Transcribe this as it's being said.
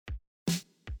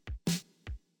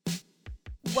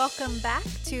Welcome back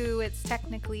to It's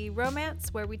Technically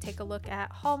Romance, where we take a look at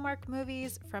Hallmark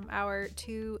movies from our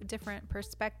two different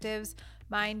perspectives,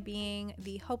 mine being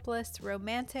the hopeless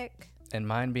romantic. And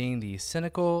mine being the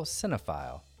cynical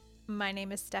cinephile. My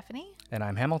name is Stephanie. And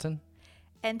I'm Hamilton.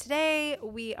 And today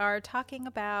we are talking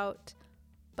about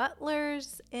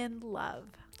butlers in love.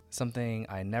 Something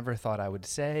I never thought I would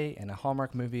say in a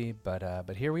Hallmark movie, but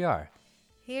here we are.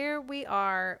 Here we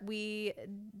are. We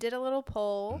did a little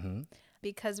poll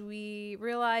because we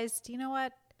realized, you know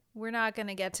what? We're not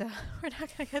gonna get to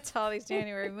all these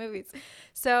January movies.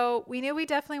 So we knew we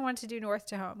definitely wanted to do North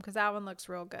to Home because that one looks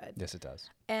real good. Yes, it does.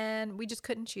 And we just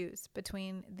couldn't choose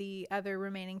between the other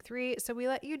remaining three. So we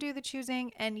let you do the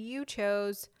choosing, and you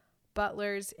chose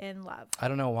Butlers in Love. I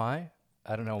don't know why.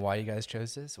 I don't know why you guys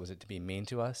chose this. Was it to be mean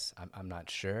to us? I'm not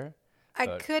sure. I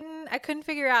couldn't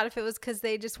figure out if it was because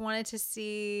they just wanted to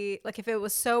see, like, if it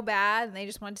was so bad and they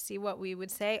just wanted to see what we would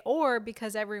say, or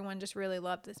because everyone just really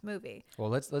loved this movie. Well,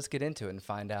 let's get into it and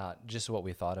find out just what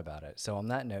we thought about it. So on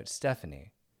that note,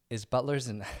 Stephanie, is Butlers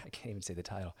in I can't even say the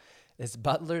title. Is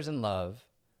Butlers in Love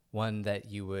one that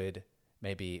you would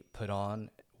maybe put on,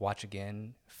 watch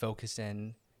again, focus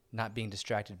in, not being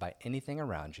distracted by anything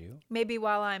around you? Maybe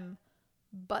while I'm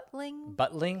buttling?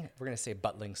 Buttling? We're going to say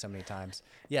buttling so many times.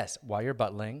 Yes, while you're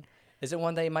buttling. Is it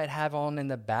one that you might have on in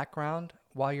the background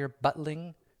while you're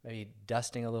buttling? Maybe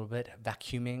dusting a little bit,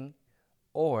 vacuuming?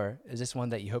 Or is this one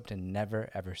that you hope to never,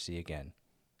 ever see again?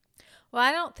 Well,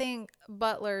 I don't think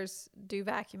butlers do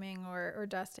vacuuming or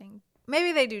dusting.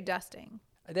 Maybe they do dusting.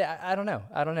 I don't know.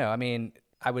 I mean,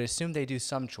 I would assume they do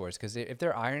some chores because if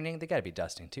they're ironing, they got to be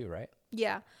dusting too, right?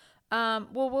 Yeah. Well,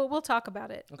 we'll talk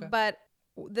about it. Okay. But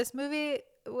this movie,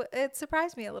 it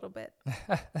surprised me a little bit.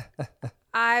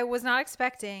 I was not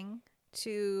expecting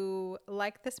to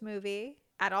like this movie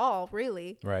at all,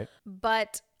 really. Right.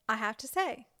 But I have to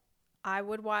say, I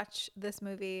would watch this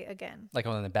movie again. Like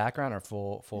on in the background or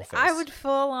full face? I would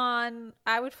full on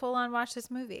watch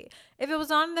this movie. If it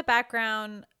was on in the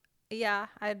background, yeah,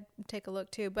 I'd take a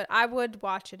look too. But I would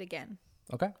watch it again.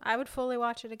 Okay. I would fully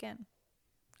watch it again.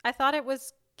 I thought it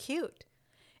was cute.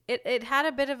 It had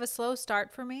a bit of a slow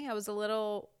start for me. I was a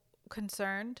little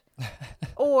concerned.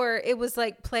 Or it was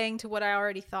like playing to what I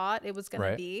already thought it was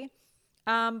going to be.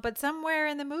 But somewhere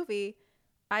in the movie,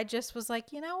 I just was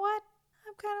like, you know what?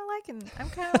 I'm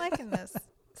kind of liking this.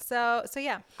 So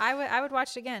yeah, I would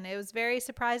watch it again. It was very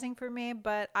surprising for me,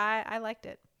 but I liked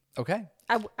it. Okay.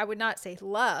 I would not say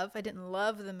love. I didn't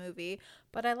love the movie,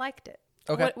 but I liked it.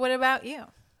 Okay. What about you?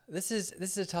 This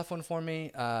is a tough one for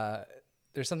me.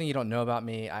 There's something you don't know about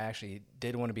me. I actually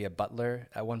did want to be a butler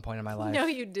at one point in my life. No,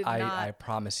 you did not. I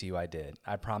promise you I did.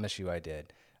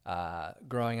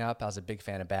 Growing up, I was a big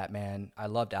fan of Batman. I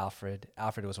loved Alfred.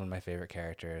 Alfred was one of my favorite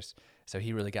characters. So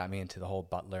he really got me into the whole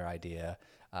butler idea.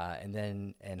 And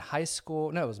then in high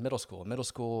school, no, it was middle school. Middle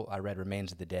school, I read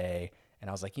Remains of the Day. And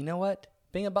I was like, you know what?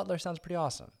 Being a butler sounds pretty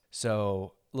awesome.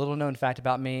 So little known fact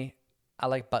about me, I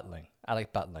like butling.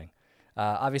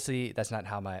 Obviously, that's not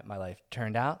how my life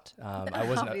turned out. I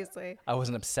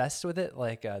wasn't obsessed with it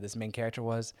like this main character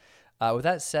was. With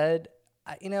that said,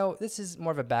 this is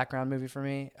more of a background movie for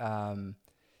me.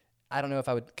 I don't know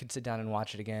if could sit down and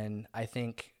watch it again. I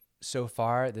think so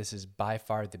far, this is by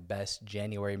far the best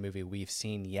January movie we've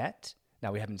seen yet.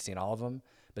 Now, we haven't seen all of them,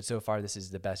 but so far, this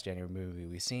is the best January movie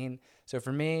we've seen. So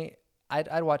for me,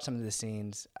 I'd watch some of the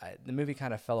scenes. The movie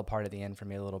kind of fell apart at the end for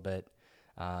me a little bit.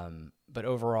 But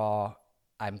overall,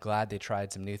 I'm glad they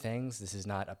tried some new things. This is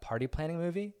not a party planning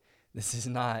movie. This is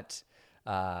not,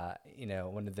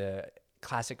 one of the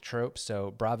classic tropes.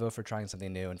 So bravo for trying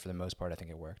something new. And for the most part, I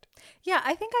think it worked. Yeah,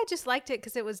 I think I just liked it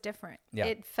because it was different. Yeah.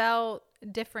 It felt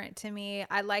different to me.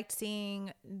 I liked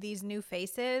seeing these new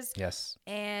faces. Yes.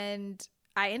 And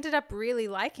I ended up really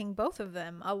liking both of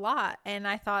them a lot. And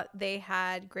I thought they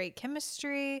had great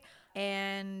chemistry.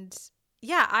 And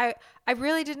yeah, I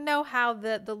really didn't know how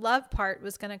the love part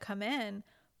was going to come in,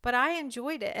 but I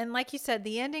enjoyed it. And like you said,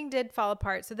 the ending did fall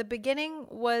apart. So the beginning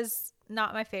was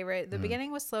not my favorite. The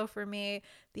beginning was slow for me.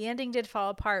 The ending did fall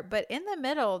apart, but in the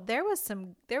middle, there was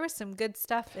some good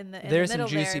stuff in the middle. There's some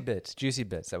juicy bits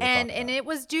that we'll talk about. And it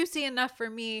was juicy enough for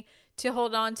me to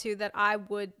hold on to that I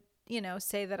would,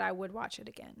 say that I would watch it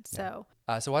again. So,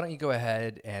 so why don't you go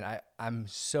ahead, and I'm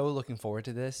so looking forward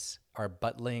to this, our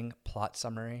buttling plot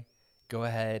summary. Go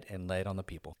ahead and lay it on the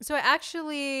people. So I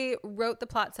actually wrote the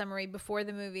plot summary before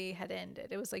the movie had ended.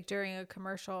 It was like during a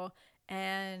commercial.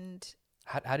 And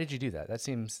how did you do that?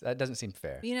 That doesn't seem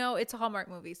fair. It's a Hallmark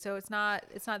movie, so it's not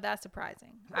that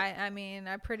surprising. I mean,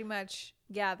 I pretty much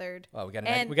gathered. Well, we got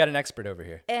an expert over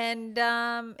here. And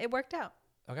it worked out.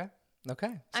 Okay.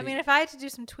 I mean, if I had to do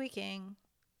some tweaking,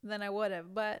 than I would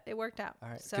have, but it worked out. All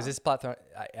right. So Because this plot,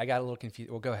 I got a little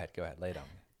confused. Well, go ahead. Lay it on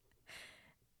me.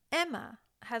 Emma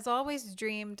has always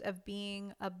dreamed of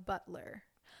being a butler,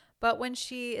 but when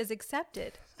she is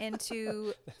accepted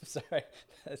into I'm sorry.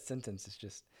 That sentence is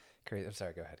just crazy. I'm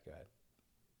sorry. Go ahead.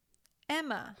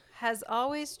 Emma has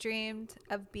always dreamed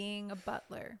of being a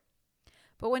butler,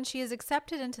 but when she is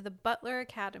accepted into the Butler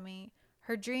Academy,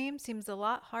 her dream seems a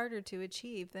lot harder to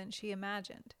achieve than she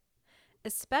imagined,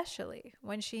 especially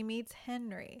when she meets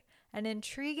Henry, an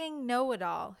intriguing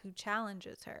know-it-all who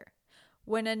challenges her.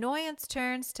 When annoyance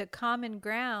turns to common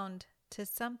ground to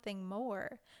something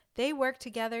more, they work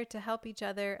together to help each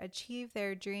other achieve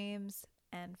their dreams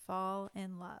and fall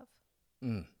in love.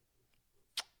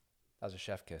 That was a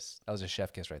chef kiss. That was a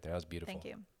chef kiss right there. That was beautiful. Thank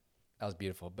you. That was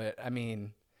beautiful. But I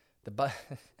mean,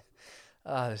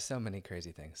 there's so many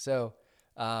crazy things. So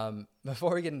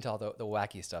before we get into all the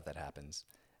wacky stuff that happens,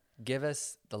 give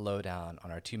us the lowdown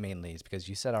on our two main leads, because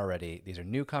you said already these are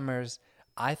newcomers.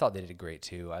 I thought they did great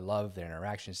too. I love their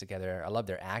interactions together. I love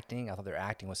their acting. I thought their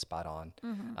acting was spot on.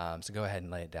 So go ahead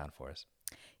and lay it down for us.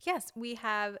 Yes, we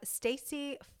have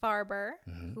Stacey Farber,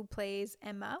 who plays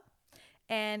Emma,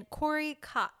 and Corey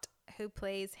Cott, who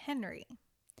plays Henry.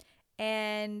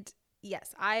 And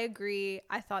yes, I agree.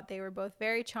 I thought they were both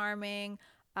very charming.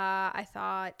 I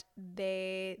thought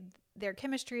their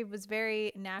chemistry was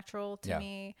very natural to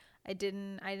me.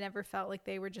 I never felt like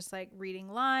they were just like reading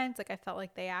lines. Like I felt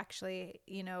like they actually,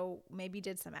 maybe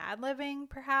did some ad-libbing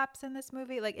perhaps in this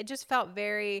movie. Like it just felt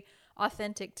very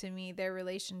authentic to me, their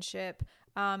relationship.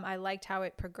 I liked how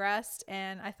it progressed,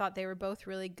 and I thought they were both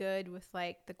really good with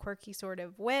like the quirky sort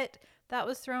of wit that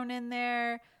was thrown in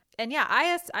there. And yeah,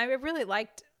 I really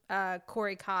liked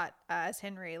Corey Cott as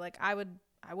Henry. Like I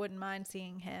wouldn't mind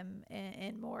seeing him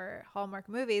in more Hallmark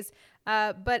movies,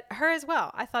 but her as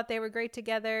well. I thought they were great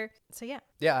together. So yeah.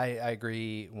 Yeah, I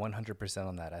agree 100%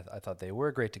 on that. I thought they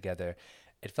were great together.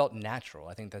 It felt natural.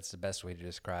 I think that's the best way to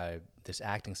describe this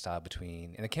acting style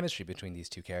and the chemistry between these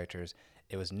two characters.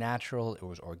 It was natural. It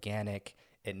was organic.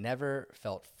 It never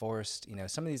felt forced.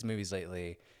 Some of these movies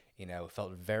lately,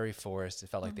 felt very forced. It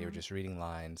felt like they were just reading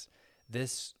lines.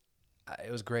 This,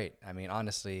 it was great. I mean,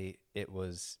 honestly, it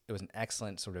was an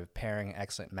excellent sort of pairing,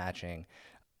 excellent matching.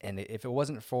 And if it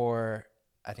wasn't for,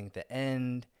 I think, the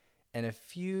end and a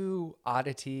few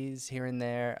oddities here and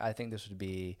there, I think this would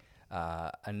be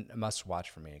a must watch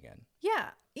for me again.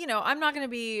 Yeah. I'm not going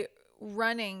to be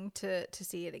running to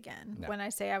see it again when I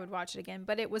say I would watch it again,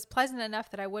 but it was pleasant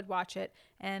enough that I would watch it.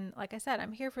 And like I said,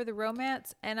 I'm here for the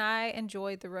romance, and I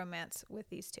enjoyed the romance with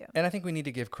these two. And I think we need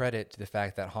to give credit to the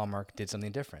fact that Hallmark did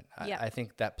something different. Yeah. I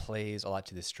think that plays a lot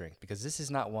to the strength, because this is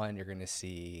not one you're going to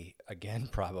see again.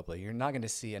 Probably you're not going to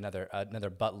see another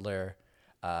Butler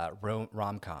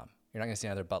rom-com. You're not going to see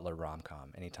another Butler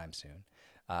rom-com anytime soon.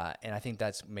 And I think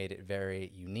that's made it very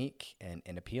unique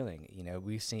and appealing.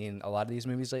 We've seen a lot of these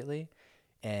movies lately,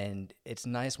 and it's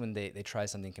nice when they try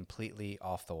something completely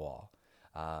off the wall.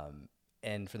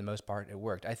 And for the most part, it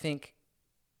worked. I think,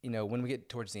 when we get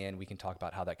towards the end, we can talk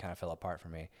about how that kind of fell apart for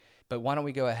me. But why don't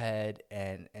we go ahead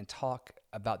and talk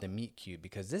about the meet cute,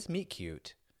 because this meet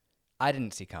cute, I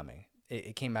didn't see coming.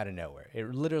 It came out of nowhere.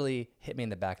 It literally hit me in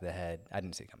the back of the head. I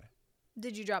didn't see it coming.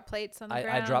 Did you drop plates on the ground?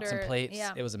 I dropped some plates.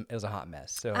 Yeah. It was a hot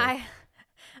mess. So I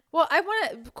want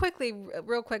to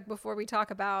real quick before we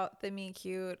talk about the meet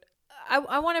cute,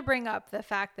 I want to bring up the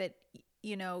fact that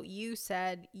you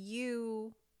said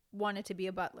you wanted to be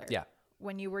a butler. Yeah.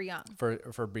 When you were young. For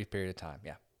a brief period of time.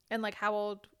 Yeah. And like how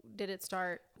old did it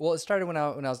start? Well, it started when I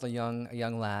was a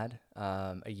young lad,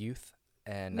 a youth,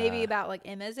 and maybe about like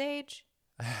Emma's age.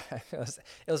 It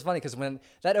was funny because when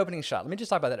that opening shot, let me just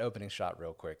talk about that opening shot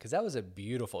real quick, because that was a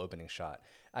beautiful opening shot.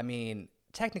 I mean,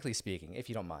 technically speaking, if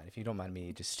you don't mind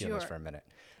me just stealing this for a minute,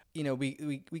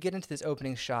 we get into this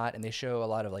opening shot, and they show a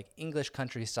lot of like English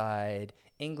countryside,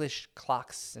 English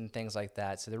clocks and things like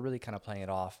that. So they're really kind of playing it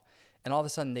off. And all of a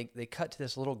sudden they cut to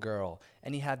this little girl,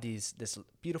 and you have this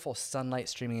beautiful sunlight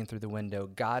streaming in through the window,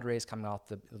 God rays coming off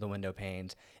the window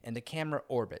panes, and the camera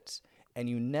orbits. And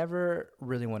you never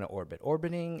really want to orbit.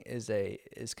 Orbiting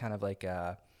is kind of like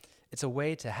it's a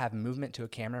way to have movement to a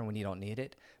camera when you don't need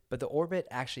it. But the orbit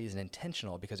actually is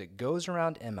intentional, because it goes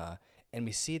around Emma, and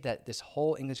we see that this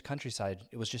whole English countryside,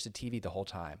 it was just a TV the whole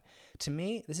time. To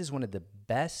me, this is one of the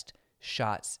best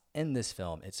shots in this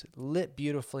film. It's lit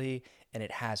beautifully, and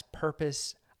it has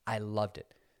purpose. I loved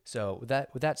it. So with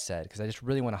that said, because I just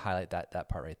really want to highlight that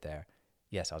part right there.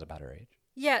 Yes, I was about her age.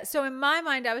 Yeah. So in my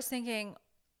mind, I was thinking,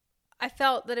 I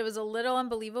felt that it was a little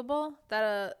unbelievable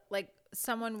that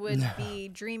someone would be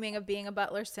dreaming of being a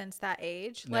butler since that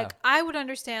age. No. Like, I would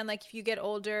understand, like, if you get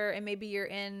older and maybe you're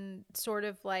in sort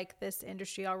of like this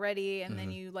industry already, and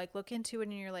then you like look into it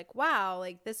and you're like, wow,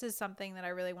 like this is something that I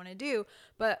really want to do.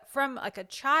 But from like a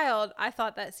child, I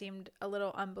thought that seemed a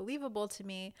little unbelievable to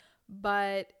me.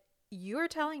 But you're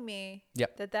telling me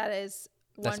that is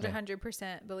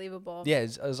 100% believable. Yeah,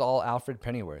 it was all Alfred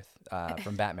Pennyworth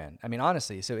from Batman. I mean,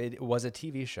 honestly, so it was a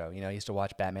TV show. You know, I used to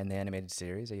watch Batman, the animated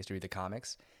series. I used to read the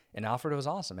comics. And Alfred was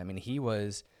awesome. I mean, he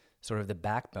was sort of the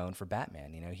backbone for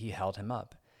Batman. You know, he held him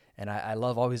up. And I've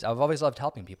always loved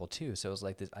helping people too. So it was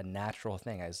like a natural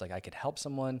thing. I was like, I could help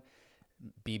someone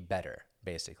be better,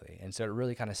 basically. And so it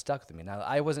really kind of stuck with me. Now,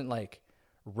 I wasn't like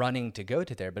running to go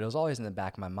to there, but it was always in the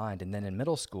back of my mind. And then in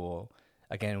middle school,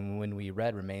 again, when we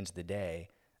read Remains of the Day,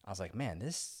 I was like, man,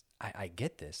 I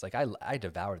get this. Like, I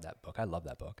devoured that book. I love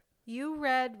that book. You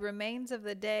read Remains of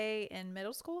the Day in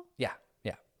middle school? Yeah.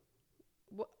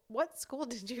 What school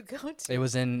did you go to? It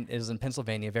was in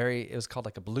Pennsylvania. It was called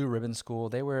like a Blue Ribbon School.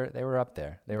 They were up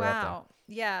there. They were up there.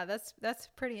 Yeah, that's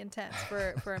pretty intense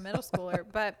for a middle schooler.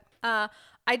 But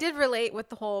I did relate with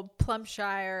the whole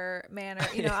Plumshire Manor.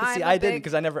 You know, See, I didn't,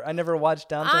 because I never watched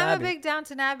Downton Abbey. I'm a big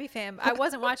Downton Abbey fan. I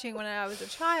wasn't watching when I was a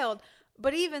child,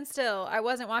 but even still, I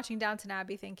wasn't watching Downton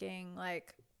Abbey thinking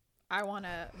like, I want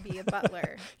to be a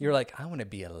butler. You're like, I want to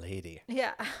be a lady.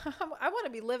 Yeah, I want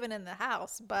to be living in the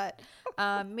house, but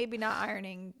maybe not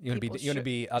ironing. You want to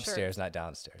be upstairs, not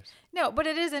downstairs. No, but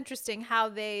it is interesting how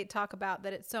they talk about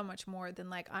that. It's so much more than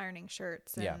like ironing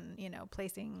shirts and you know,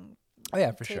 placing. Oh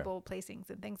yeah, for table placings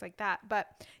and things like that. But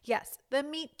yes, the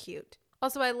meet cute.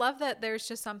 Also, I love that there's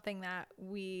just something that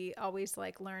we always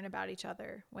like learn about each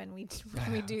other when we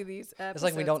do these episodes. It's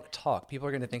like we don't talk. People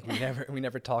are going to think we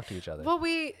never talk to each other. Well,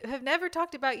 we have never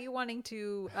talked about you wanting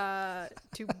to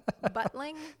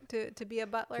butling to be a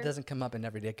butler. It doesn't come up in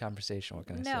everyday conversation. What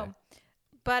can I say? No,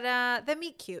 but the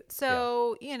meet cute.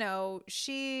 So you know,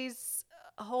 she's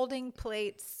holding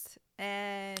plates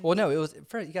and. Well, no, it was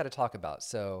first. You got to talk about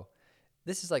so.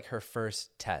 This is like her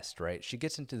first test, right? She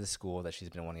gets into the school that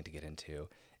she's been wanting to get into.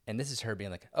 And this is her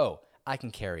being like, oh, I can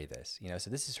carry this. You know,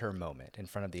 so this is her moment in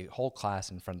front of the whole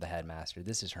class, in front of the headmaster.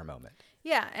 This is her moment.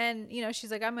 Yeah. And, you know, she's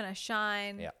like, I'm going to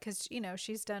shine. Yeah. Because, you know,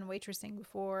 she's done waitressing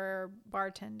before,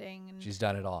 bartending. And she's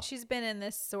done it all. She's been in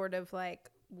this sort of like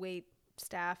wait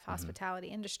staff hospitality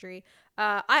industry.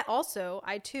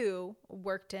 I too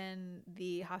worked in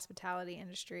the hospitality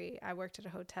industry. I worked at a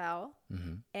hotel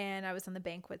and I was on the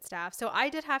banquet staff. So I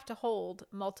did have to hold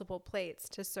multiple plates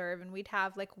to serve, and we'd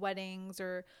have like weddings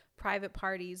or private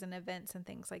parties and events and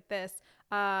things like this.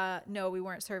 No, we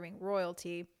weren't serving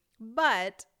royalty.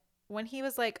 But when he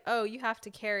was like, oh, you have to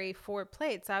carry 4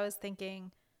 plates, I was thinking,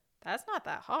 that's not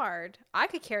that hard. I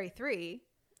could carry 3.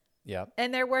 Yeah.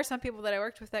 And there were some people that I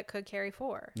worked with that could carry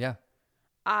 4. Yeah.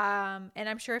 And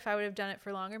I'm sure if I would have done it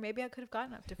for longer, maybe I could have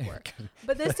gotten up to 4.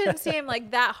 But this didn't seem like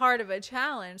that hard of a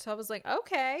challenge. So I was like,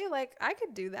 okay, like I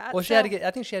could do that. Well, I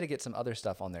think she had to get some other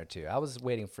stuff on there too. I was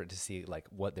waiting to see like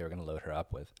what they were going to load her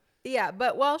up with. Yeah.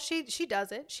 But well, she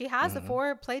does it. She has the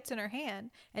 4 plates in her hand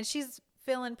and she's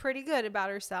feeling pretty good about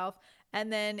herself.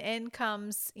 And then in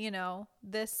comes, you know,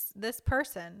 this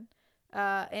person,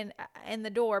 in the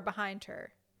door behind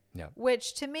her. Yeah.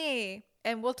 Which to me,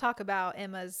 and we'll talk about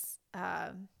Emma's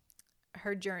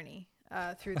her journey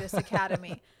through this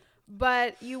academy,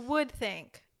 but you would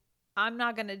think, I'm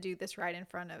not going to do this right in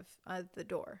front of the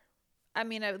door. I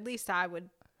mean, at least I would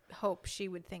hope she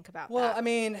would think about that. Well, I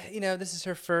mean, you know, this is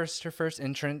her first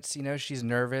entrance. You know, she's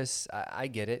nervous. I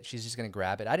get it. She's just going to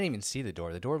grab it. I didn't even see the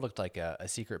door. The door looked like a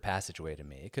secret passageway to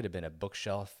me. It could have been a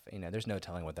bookshelf. You know, there's no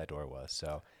telling what that door was.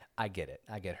 So I get it.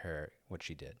 I get what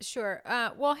she did. Sure.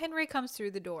 Well, Henry comes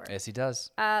through the door. Yes, he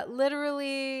does.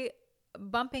 Literally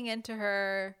bumping into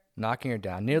her. Knocking her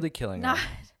down. Nearly killing her.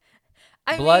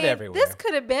 Blood everywhere. This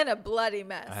could have been a bloody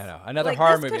mess. I know. Another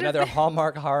horror movie. Another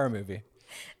Hallmark horror movie.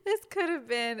 This could have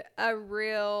been a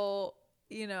real,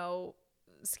 you know,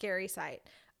 scary sight.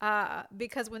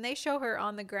 Because when they show her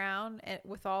on the ground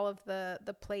with all of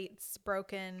the plates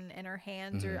broken in her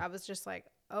hands, I was just like,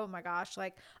 oh my gosh.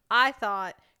 Like, I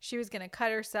thought she was going to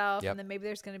cut herself and then maybe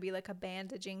there's going to be like a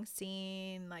bandaging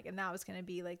scene, like, and that was going to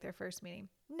be like their first meeting.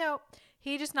 Nope.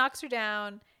 He just knocks her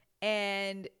down,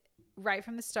 and right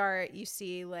from the start, you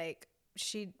see like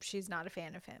she's not a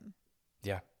fan of him.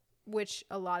 Yeah. Which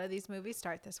a lot of these movies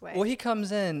start this way. Well, he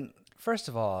comes in. First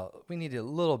of all, we need a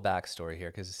little backstory here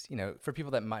because, you know, for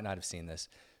people that might not have seen this.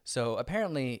 So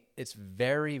apparently it's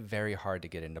very, very hard to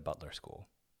get into butler school.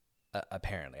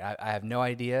 Apparently. I have no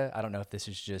idea. I don't know if this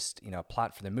is just, you know, a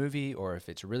plot for the movie or if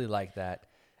it's really like that.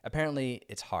 Apparently,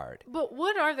 it's hard. But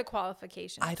what are the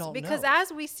qualifications? I don't know. Because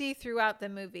as we see throughout the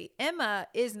movie, Emma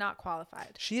is not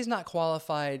qualified. She is not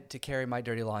qualified to carry my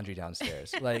dirty laundry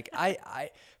downstairs. Like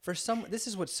this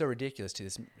is what's so ridiculous to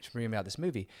me about this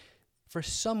movie. For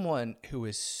someone who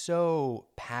is so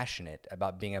passionate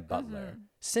about being a butler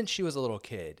since she was a little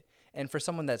kid, and for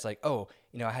someone that's like, oh,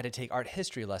 I had to take art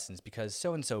history lessons because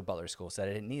so-and-so butler school said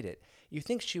I didn't need it. You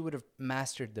think she would have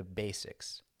mastered the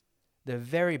basics, the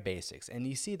very basics. And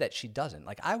you see that she doesn't.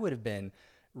 Like, I would have been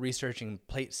researching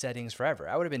plate settings forever.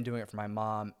 I would have been doing it for my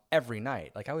mom every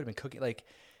night. Like, I would have been cooking. Like,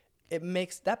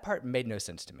 that part made no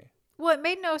sense to me. Well, it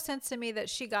made no sense to me that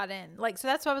she got in. Like, so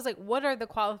that's why I was like, what are the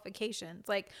qualifications?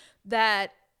 Like,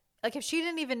 that, like, if she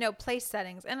didn't even know place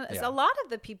settings. And a lot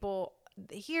of the people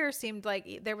here seemed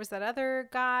like there was that other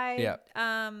guy. Yeah.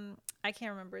 I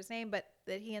can't remember his name, but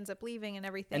that he ends up leaving and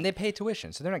everything. And they pay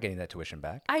tuition, so they're not getting that tuition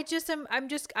back. I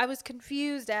was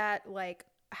confused at, like,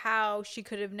 how she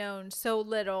could have known so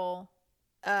little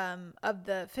of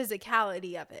the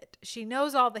physicality of it. She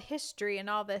knows all the history and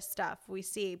all this stuff we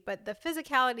see, but the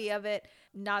physicality of it,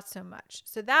 not so much.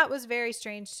 So that was very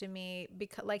strange to me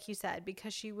because, like you said,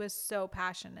 because she was so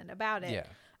passionate about it. Yeah.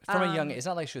 From a young, it's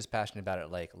not like she was passionate about it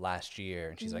like last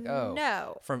year and she's like, oh.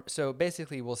 No. So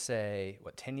basically we'll say,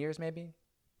 10 years maybe?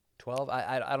 12?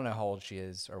 I don't know how old she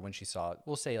is or when she saw it.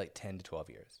 We'll say like 10 to 12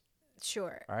 years.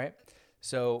 Sure. All right.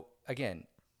 So again,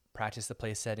 practice the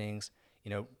place settings,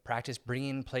 practice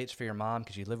bringing plates for your mom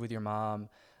because you live with your mom.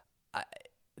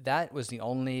 That was the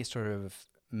only sort of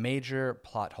major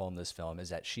plot hole in this film, is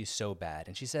that she's so bad.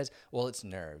 And she says, well, it's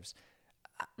nerves.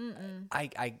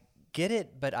 I get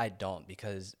it, but I don't,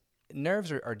 because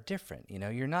nerves are different.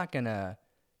 You're not going to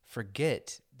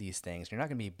forget these things. You're not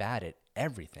going to be bad at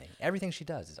everything. Everything she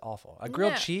does is awful. A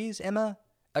grilled cheese, Emma?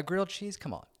 A grilled cheese?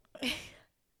 Come on. Yeah,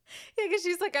 because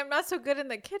she's like, I'm not so good in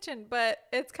the kitchen, but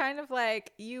it's kind of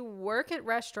like, you work at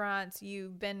restaurants,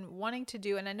 you've been wanting to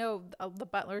do, and I know the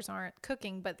butlers aren't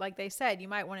cooking, but like they said, you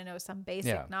might want to know some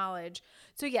basic knowledge.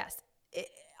 So yes,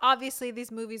 obviously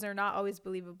these movies are not always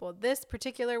believable. This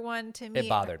particular one, to me,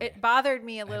 it bothered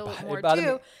me a little more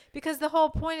too, because the whole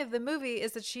point of the movie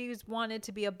is that she's wanted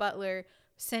to be a butler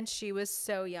since she was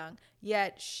so young,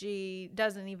 yet she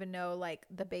doesn't even know like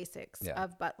the basics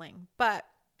of butling. But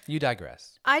you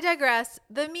digress. I digress.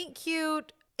 The meet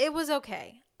cute, it was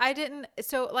okay.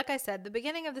 So like I said, the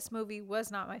beginning of this movie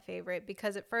was not my favorite,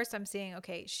 because at first I'm seeing,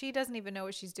 okay, she doesn't even know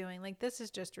what she's doing. Like, this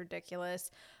is just ridiculous.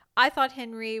 I thought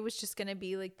Henry was just going to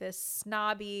be like this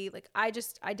snobby, like, I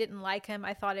didn't like him.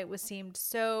 I thought seemed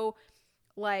so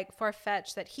like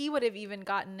far-fetched that he would have even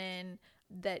gotten in,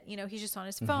 that, he's just on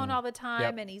his phone all the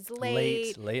time and he's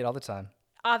late all the time.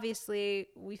 Obviously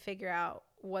we figure out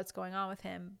what's going on with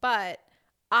him, but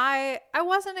I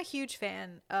wasn't a huge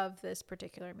fan of this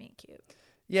particular meet cute.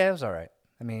 Yeah, it was all right.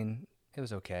 I mean, it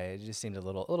was okay. It just seemed a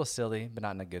little silly, but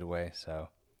not in a good way. So,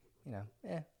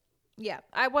 Yeah,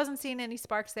 I wasn't seeing any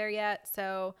sparks there yet.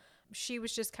 So she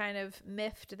was just kind of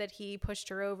miffed that he pushed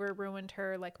her over, ruined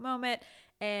her like moment,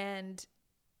 and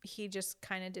he just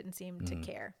kind of didn't seem to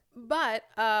care. But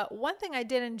one thing I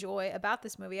did enjoy about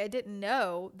this movie, I didn't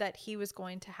know that he was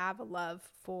going to have a love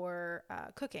for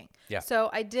cooking. Yeah. So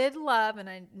I did love, and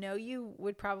I know you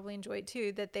would probably enjoy it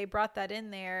too, that they brought that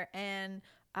in there. And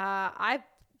I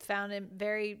found it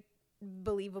very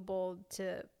believable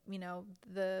to,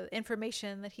 the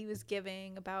information that he was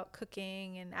giving about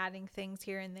cooking and adding things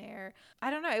here and there.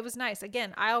 I don't know. It was nice.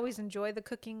 Again, I always enjoy the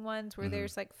cooking ones where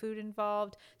there's like food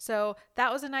involved. So that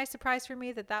was a nice surprise for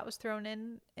me that was thrown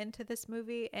into this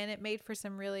movie, and it made for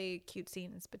some really cute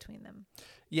scenes between them.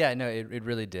 Yeah, no, it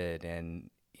really did. And,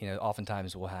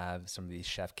 oftentimes we'll have some of these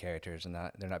chef characters and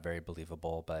they're not very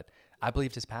believable, but I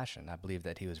believed his passion. I believe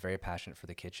that he was very passionate for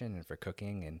the kitchen and for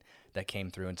cooking, and that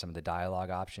came through in some of the dialogue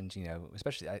options,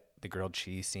 especially the grilled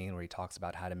cheese scene where he talks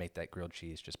about how to make that grilled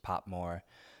cheese just pop more.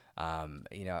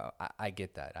 I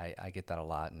get that. I get that a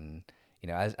lot. And,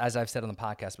 as I've said on the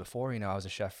podcast before, I was a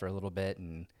chef for a little bit,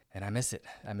 and I miss it.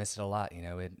 I miss it a lot.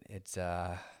 It's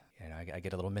I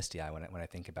get a little misty eye when I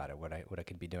think about it, what I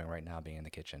could be doing right now being in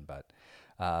the kitchen. But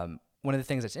one of the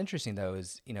things that's interesting, though,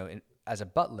 is, as a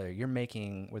butler, you're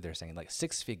making, what they're saying, like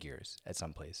 6 figures at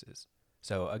some places.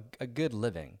 So a good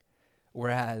living.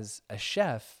 Whereas a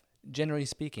chef, generally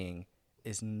speaking,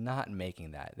 is not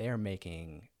making that. They are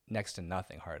making next to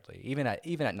nothing, hardly. Even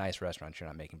at nice restaurants, you're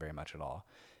not making very much at all.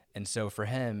 And so for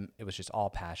him, it was just all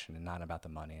passion and not about the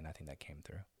money. And I think that came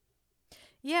through.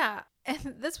 Yeah.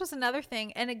 And this was another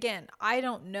thing. And again, I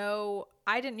don't know.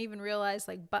 I didn't even realize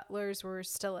like butlers were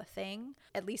still a thing,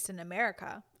 at least in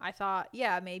America. I thought,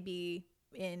 yeah, maybe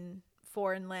in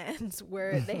foreign lands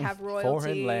where they have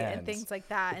royalty and things like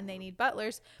that, and they need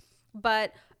butlers.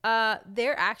 But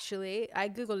there actually, I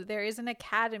Googled it, there is an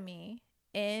academy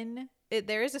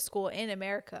there is a school in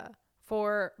America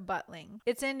for butling.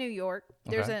 It's in New York.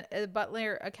 There's a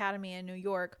butler academy in New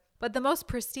York, but the most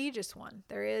prestigious one,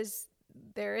 there is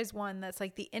one that's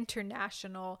like the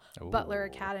International Butler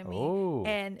Academy,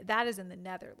 and that is in the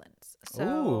Netherlands.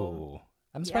 So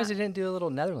I'm surprised they didn't do a little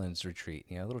Netherlands retreat,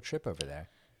 a little trip over there.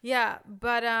 Yeah,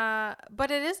 but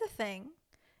it is a thing.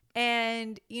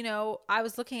 And I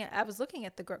was looking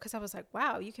at the girl, because I was like,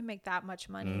 wow, you can make that much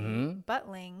money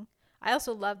butling. I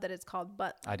also love that it's called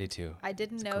Butt. I do too. I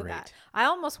didn't know that. I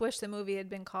almost wish the movie had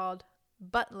been called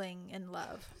Buttling in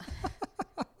Love.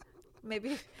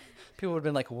 Maybe people would have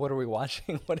been like, what are we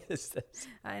watching? What is this?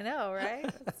 I know, right?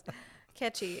 It's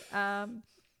catchy.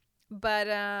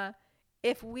 But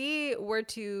if we were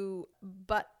to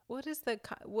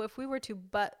if we were to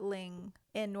butling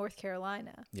in North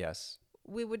Carolina? Yes.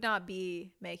 We would not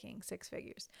be making six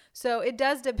figures. So it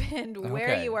does depend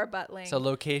where you are butling. So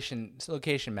location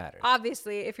matters.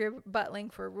 Obviously, if you're butling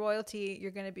for royalty,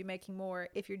 you're going to be making more.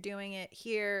 If you're doing it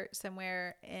here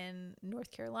somewhere in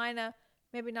North Carolina,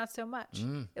 maybe not so much.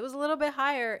 It was a little bit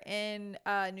higher in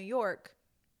New York.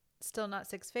 Still not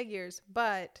six figures,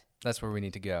 but that's where we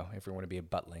need to go if we want to be a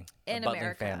butling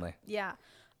America. Family. Yeah.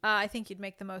 I think you'd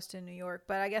make the most in New York,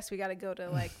 but I guess we got to go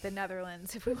to like the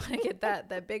Netherlands if we want to get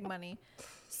that big money.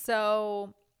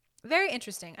 So very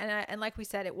interesting. And like we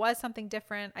said, it was something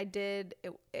different.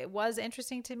 It was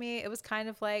interesting to me. It was kind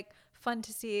of like fun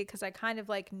to see, because I kind of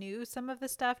like knew some of the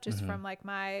stuff just from like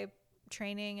my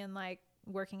training and like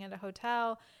working at a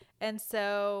hotel. And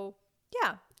so,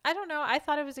 yeah, I don't know. I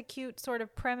thought it was a cute sort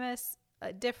of premise,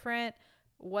 different.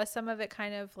 Was some of it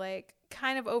kind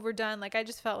of overdone? Like, I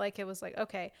just felt like it was like,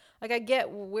 okay, like I get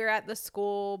we're at the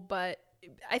school, but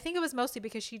I think it was mostly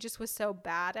because she just was so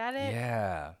bad at it.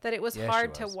 Yeah. That it was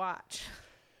hard to watch.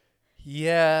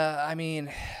 Yeah. I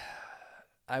mean,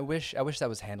 I wish that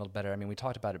was handled better. I mean, we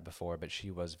talked about it before, but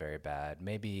she was very bad.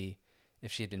 Maybe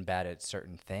if she had been bad at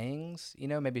certain things,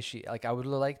 maybe I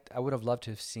would have loved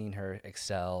to have seen her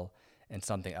excel in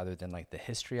something other than like the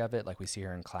history of it. Like we see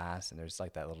her in class and there's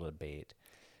like that little debate.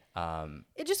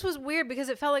 It just was weird because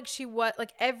it felt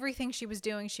like everything she was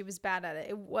doing, she was bad at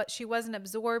it. She wasn't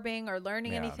absorbing or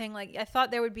learning anything. Like I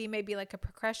thought there would be maybe like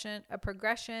a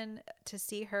progression to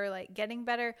see her like getting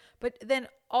better. But then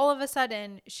all of a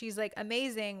sudden she's like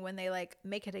amazing when they like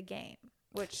make it a game,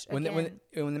 which when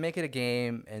they make it a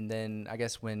game. And then I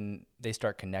guess when they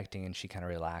start connecting and she kind of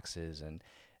relaxes, and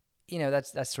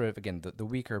that's sort of, again, the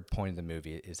weaker point of the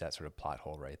movie is that sort of plot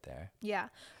hole right there. Yeah.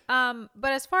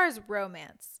 But as far as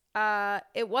romance,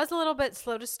 it was a little bit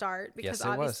slow to start because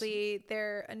obviously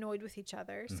they're annoyed with each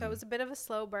other. So it was a bit of a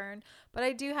slow burn. But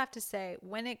I do have to say,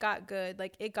 when it got good,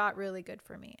 like it got really good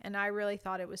for me. And I really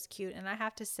thought it was cute. And I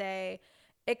have to say,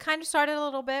 it kind of started a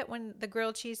little bit when the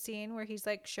grilled cheese scene where he's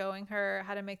like showing her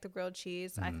how to make the grilled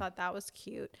cheese. I thought that was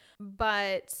cute.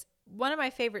 But one of my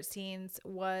favorite scenes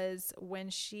was when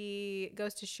she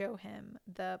goes to show him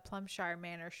the Plumshire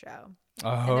Manor show.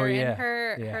 Oh, and in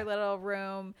her little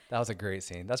room. That was a great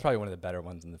scene. That's probably one of the better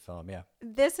ones in the film. Yeah.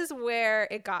 This is where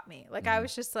it got me. Like I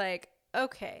was just like,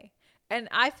 okay. And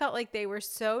I felt like they were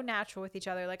so natural with each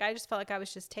other. Like I just felt like I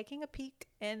was just taking a peek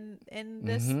in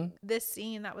this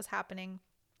scene that was happening.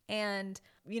 And,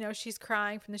 she's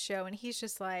crying from the show and he's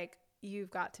just like,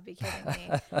 you've got to be kidding me.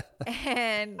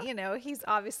 And, he's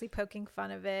obviously poking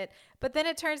fun of it. But then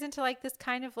it turns into like this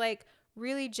kind of like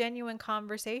really genuine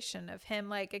conversation of him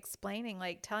like explaining,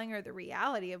 like telling her the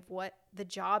reality of what the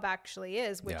job actually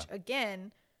is, which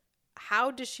again,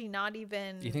 how does she not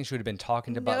even... You think she would have been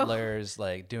talking to butlers,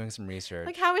 like doing some research?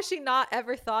 Like, how has she not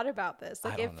ever thought about this?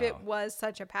 Like, if it was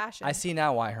such a passion. I see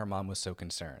now why her mom was so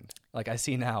concerned.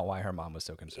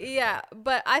 Yeah,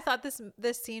 but I thought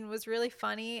this scene was really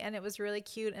funny and it was really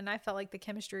cute, and I felt like the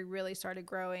chemistry really started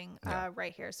growing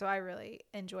right here. So I really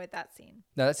enjoyed that scene.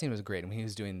 No, that scene was great. When he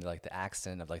was doing like the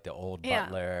accent of like the old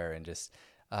butler and just...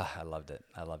 I loved it.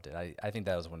 I think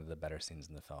that was one of the better scenes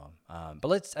in the film.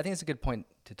 But I think it's a good point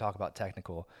to talk about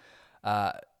technical,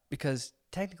 because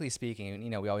technically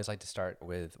speaking, we always like to start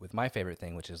with my favorite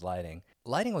thing, which is lighting.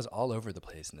 Lighting was all over the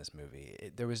place in this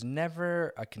movie. There was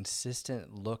never a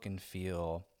consistent look and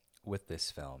feel with this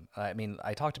film. I mean,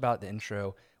 I talked about the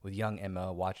intro with young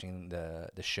Emma watching the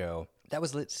show. That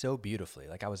was lit so beautifully.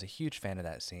 Like I was a huge fan of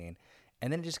that scene.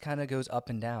 And then it just kind of goes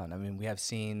up and down. I mean, we have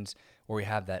scenes where we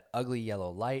have that ugly yellow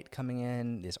light coming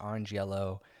in, this orange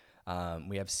yellow.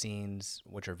 We have scenes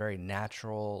which are very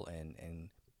natural and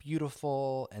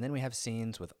beautiful. And then we have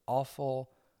scenes with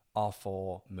awful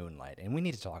awful Moonlight. And we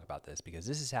need to talk about this because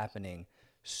this is happening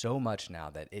so much now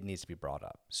that it needs to be brought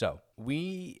up. So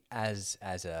we, as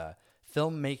a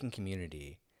filmmaking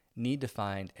community, need to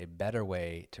find a better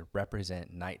way to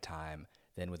represent nighttime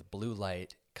than with blue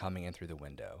light coming in through the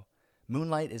window.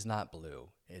 Moonlight is not blue.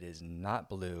 It is not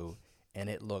blue, and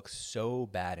it looks so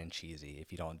bad and cheesy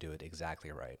if you don't do it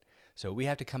exactly right. So we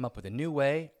have to come up with a new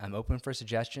way. I'm open for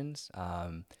suggestions.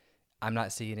 I'm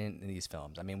not seeing it in these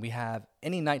films. I mean, we have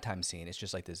any nighttime scene. It's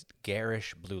just like this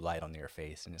garish blue light on your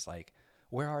face, and it's like,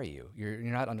 where are you? You're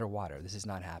not underwater. This is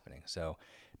not happening. So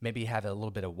maybe have a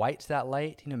little bit of white to that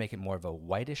light. Make it more of a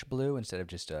whitish blue instead of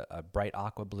just a bright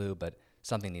aqua blue. But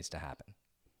something needs to happen.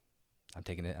 I'm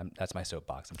taking it. That's my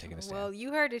soapbox. I'm taking a stand. Well,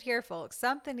 you heard it here, folks.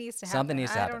 Something needs to happen. Something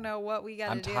needs to happen. I don't know what we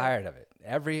got to do. I'm tired of it.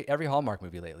 Every Hallmark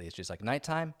movie lately is just like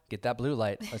nighttime. Get that blue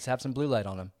light. Let's have some blue light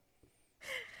on them.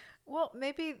 Well,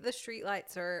 maybe the street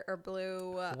lights are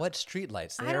blue. What street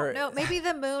lights? I don't know. Maybe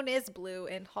the moon is blue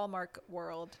in Hallmark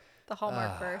world. The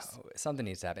Hallmark verse. Something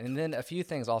needs to happen. And then a few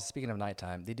things also, speaking of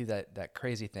nighttime, they do that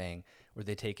crazy thing where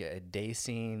they take a day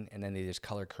scene and then they just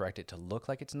color correct it to look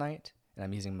like it's night. And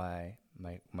I'm using my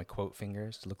quote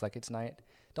fingers to look like it's night.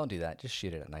 Don't do that. Just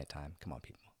shoot it at nighttime. Come on,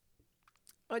 people.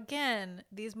 Again,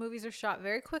 these movies are shot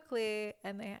very quickly,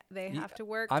 and they have to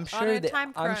work on a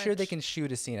time crunch. I'm sure they can shoot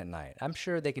a scene at night. I'm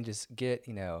sure they can just get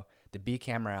the B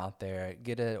camera out there,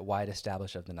 get a wide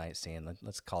establish of the night scene.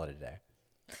 Let's call it a day.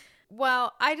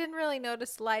 Well, I didn't really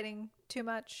notice lighting too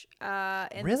much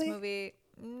in this movie.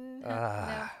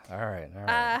 No. All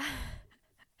right.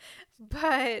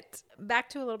 But back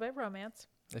to a little bit of romance.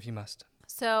 If you must.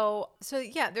 So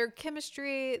yeah, their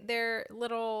chemistry, their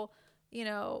little,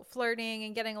 flirting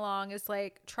and getting along is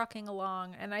like trucking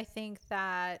along. And I think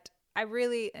that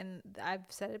and I've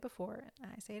said it before,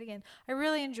 and I say it again, I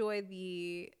really enjoy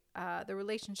the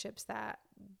relationships that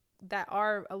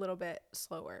are a little bit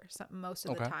slower most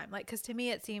of the time. Like, because to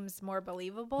me, it seems more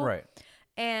believable. Right.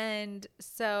 And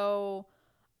so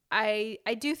I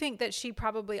do think that she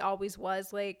probably always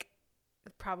was like,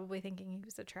 probably thinking he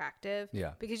was attractive.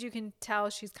 Yeah. Because you can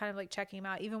tell she's kind of like checking him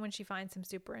out. Even when she finds him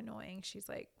super annoying, she's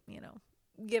like,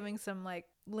 giving some like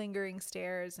lingering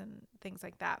stares and things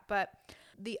like that. But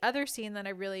the other scene that I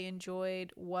really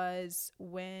enjoyed was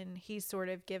when he's sort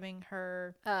of giving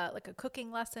her like a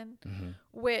cooking lesson,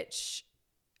 which,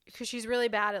 because she's really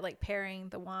bad at like pairing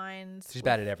the wines. She's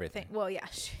bad at everything. Well, yeah.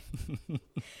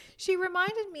 She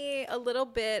reminded me a little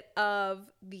bit of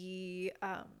the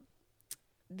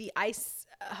ice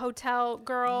hotel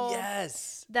girl.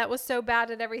 Yes. That was so bad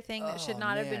at everything that should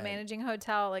not have been managing a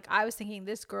hotel. Like, I was thinking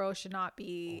this girl should not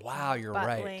be you're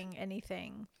right.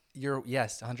 anything.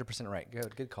 Yes, 100% right.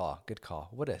 Good call.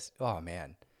 What is, oh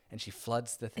man. And she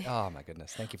floods the thing. Oh my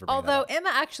goodness. Thank you for bringing that up.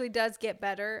 Emma actually does get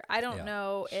better. I don't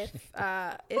know if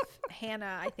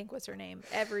Hannah, I think was her name,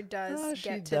 ever does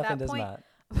get to that point. Not.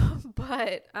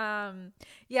 But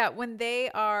yeah, when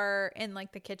they are in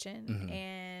like the kitchen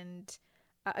and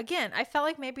again, I felt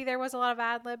like maybe there was a lot of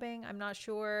ad-libbing. I'm not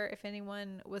sure if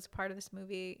anyone was part of this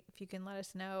movie. If you can let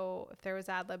us know if there was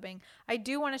ad-libbing. I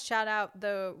do want to shout out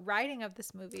the writing of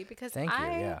this movie because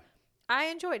I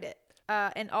enjoyed it.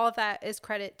 And all of that is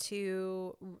credit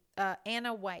to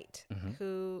Anna White,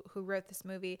 who wrote this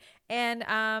movie. And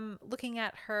looking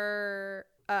at her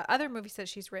other movies that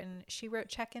she's written, she wrote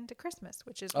Check Into Christmas,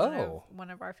 which is one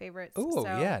of our favorites. Oh,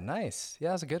 yeah, nice. Yeah,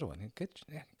 that was a good one.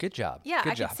 Good job. Yeah,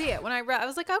 good I could see it. When I read, I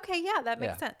was like, okay, yeah, that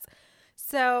makes sense.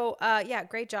 So, yeah,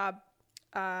 great job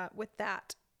with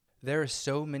that. There are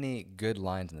so many good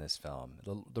lines in this film.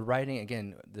 The writing,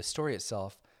 again, the story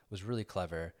itself was really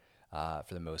clever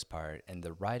for the most part. And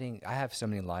the writing, I have so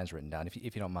many lines written down. If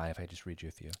you don't mind, if I just read you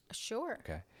a few. Sure.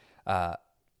 Okay.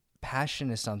 Passion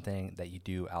is something that you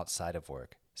do outside of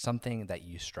work, something that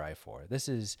you strive for. This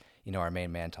is, our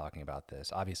main man talking about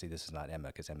this. Obviously, this is not Emma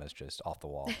because Emma's just off the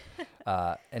wall.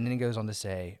 And then he goes on to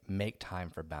say, make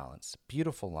time for balance.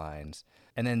 Beautiful lines.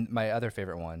 And then my other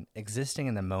favorite one, existing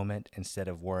in the moment instead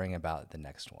of worrying about the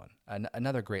next one.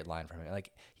 Another great line from him.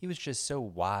 Like, he was just so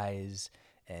wise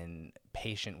and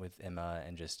patient with Emma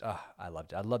and just, I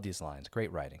loved it. I love these lines.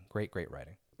 Great writing. Great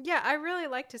writing. Yeah, I really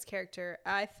liked his character.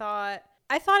 I thought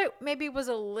it maybe was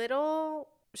a little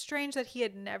strange that he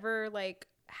had never like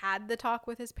had the talk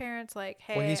with his parents. Like,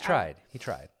 hey, well, he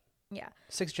tried. Yeah.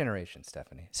 6 generations,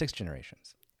 Stephanie. 6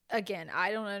 generations. Again,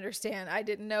 I don't understand. I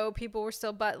didn't know people were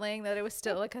still buttling, that it was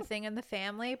still like a thing in the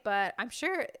family, but I'm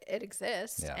sure it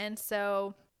exists. Yeah. And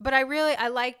so, but I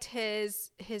liked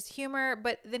his humor,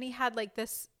 but then he had like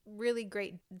this really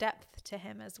great depth to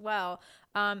him as well.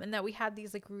 And that we had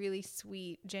these like really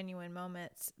sweet, genuine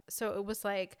moments. So it was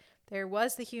like there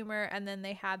was the humor, and then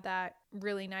they had that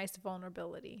really nice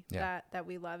vulnerability that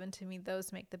we love. And to me,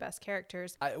 those make the best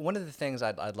characters. One of the things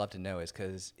I'd love to know is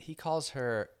because he calls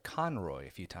her Conroy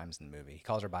a few times in the movie. He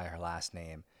calls her by her last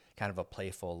name, kind of a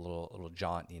playful little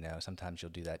jaunt, you know. Sometimes you'll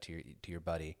do that to your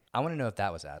buddy. I want to know if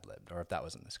that was ad-libbed or if that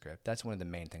was in the script. That's one of the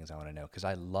main things I want to know, because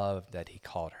I love that he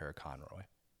called her Conroy.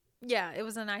 Yeah, it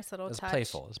was a nice little touch.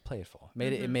 It was playful.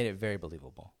 It made it very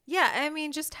believable. Yeah, I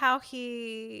mean, just how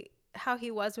he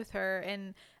was with her,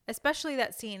 and especially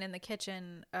that scene in the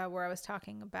kitchen where I was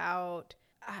talking about.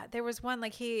 There was one,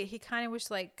 like, he kind of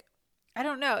was like, I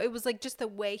don't know. It was like just the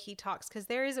way he talks, because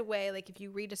there is a way, like, if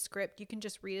you read a script, you can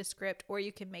just read a script, or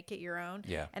you can make it your own.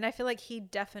 Yeah. And I feel like he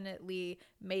definitely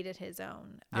made it his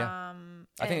own. Yeah.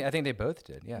 I think they both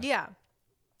did. Yeah. Yeah.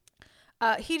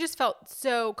 He just felt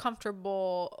so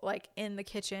comfortable, like, in the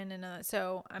kitchen, and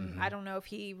so I don't know if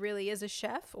he really is a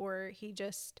chef or he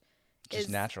just is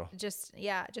natural. Just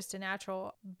a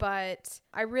natural. But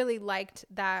I really liked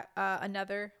that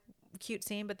another cute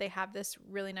scene, but they have this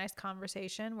really nice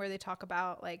conversation where they talk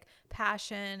about, like,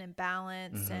 passion and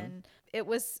balance, and it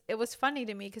was funny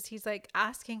to me because he's like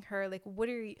asking her, like, what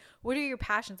are your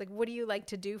passions, like, what do you like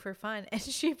to do for fun, and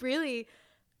she really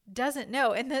doesn't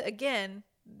know. And then again,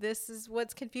 this is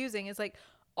what's confusing, is like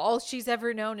all she's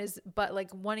ever known is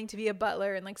like wanting to be a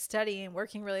butler and like studying and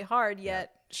working really hard,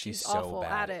 yet she's so awful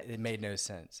bad at it. It made no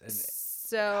sense.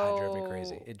 So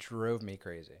God, it drove me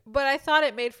crazy. But I thought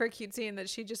it made for a cute scene that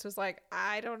she just was like,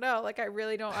 I don't know, like, I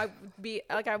really don't,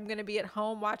 I'm gonna be at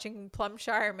home watching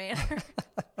Plumshire Manor.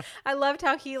 I loved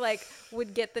how he, like,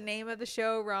 would get the name of the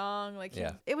show wrong, like,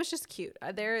 it was just cute.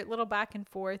 Their little back and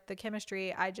forth, the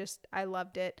chemistry, I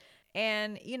loved it.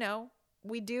 And, you know,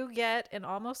 we do get an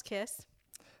almost kiss.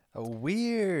 A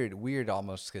weird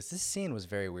almost kiss. This scene was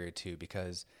very weird too,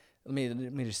 because let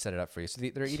me just set it up for you. So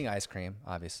they're eating ice cream,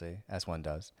 obviously, as one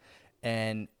does.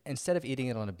 And instead of eating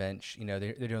it on a bench, you know,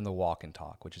 they're doing the walk and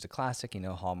talk, which is a classic, you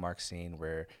know, Hallmark scene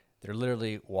where they're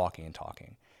literally walking and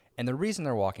talking. And the reason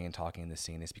they're walking and talking in this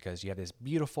scene is because you have this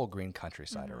beautiful green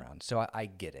countryside around. So I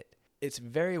get it. It's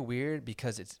very weird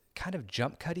because it's kind of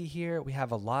jump cutty here. We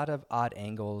have a lot of odd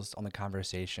angles on the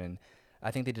conversation.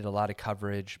 I think they did a lot of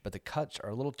coverage, but the cuts are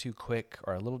a little too quick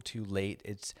or a little too late.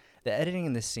 It's the editing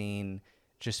in the scene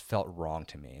just felt wrong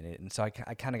to me, and so I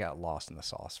kind of got lost in the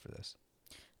sauce for this.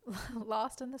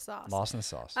 Lost in the sauce. Lost in the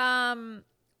sauce.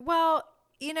 Well,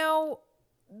 you know,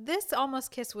 this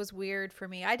almost kiss was weird for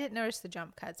me. I didn't notice the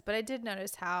jump cuts, but I did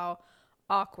notice how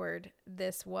awkward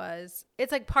this was.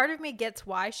 It's like part of me gets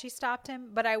why she stopped him,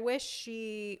 but I wish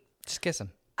she just kiss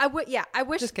him. I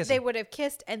wish they would have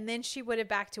kissed, and then she would have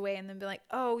backed away and then been like,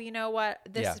 oh, you know what?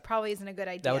 This probably isn't a good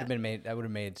idea. That would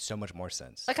have made so much more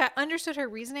sense. Like, I understood her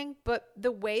reasoning, but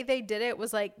the way they did it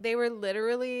was like they were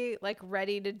literally like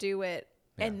ready to do it.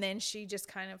 Yeah. And then she just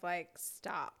kind of like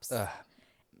stops.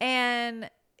 And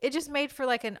it just made for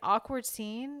like an awkward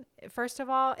scene. First of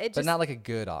all, but not like a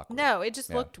good awkward. No, it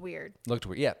just looked weird.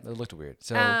 Yeah, it looked weird.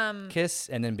 So kiss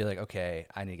and then be like, okay,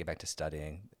 I need to get back to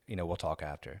studying. You know, we'll talk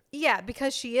after. Yeah,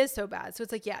 because she is so bad. So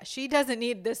it's like, yeah, she doesn't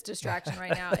need this distraction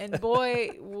right now. And boy,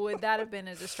 would that have been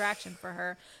a distraction for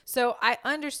her. So I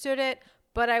understood it,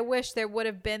 but I wish there would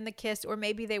have been the kiss, or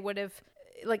maybe they would have,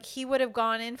 like, he would have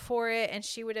gone in for it and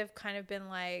she would have kind of been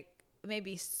like,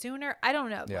 maybe sooner. I don't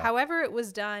know. Yeah. However it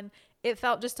was done, it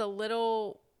felt just a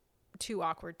little too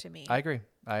awkward to me. I agree.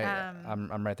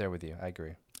 I'm right there with you. I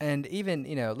agree. And even,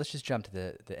 you know, let's just jump to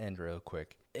the end real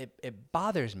quick. It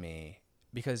bothers me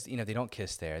because, you know, they don't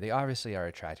kiss there. They obviously are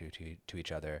attracted to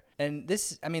each other. And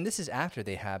this is after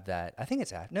they have that. I think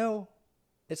it's after. No,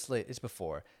 it's late. It's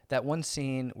before. That one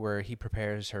scene where he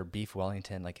prepares her beef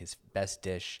Wellington, like his best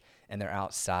dish, and they're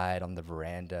outside on the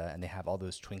veranda and they have all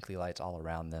those twinkly lights all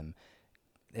around them.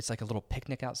 It's like a little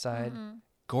picnic outside. Mm-hmm.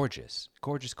 Gorgeous.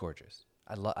 Gorgeous, gorgeous.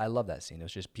 I love that scene. It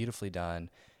was just beautifully done.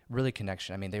 Really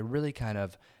connection. I mean,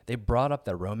 they brought up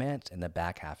the romance in the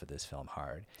back half of this film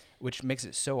hard, which makes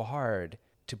it so hard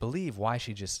to believe why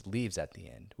she just leaves at the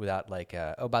end without like,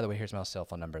 oh, by the way, here's my cell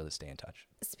phone number. Let's stay in touch.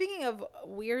 Speaking of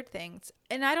weird things,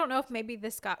 and I don't know if maybe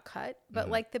this got cut, but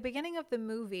like the beginning of the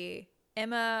movie,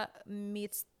 Emma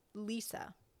meets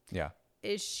Lisa. Yeah.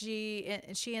 She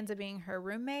ends up being her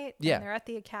roommate. Yeah. And they're at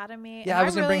the academy. Yeah, I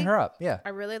was going to bring her up. Yeah. I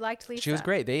really liked Lisa. She was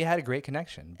great. They had a great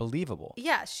connection. Believable.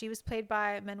 Yeah. She was played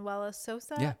by Manuela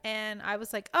Sosa. Yeah. And I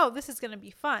was like, oh, this is going to be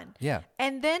fun. Yeah.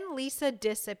 And then Lisa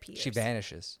disappears. She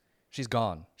vanishes. She's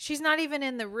gone. She's not even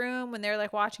in the room when they're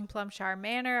like watching Plumshire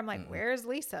Manor. I'm like, where's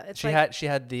Lisa? She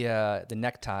had the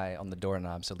necktie on the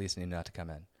doorknob, so Lisa knew not to come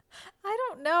in. I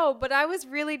don't know, but I was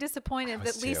really disappointed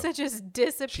that Lisa just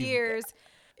disappears.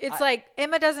 It's like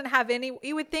Emma doesn't have any.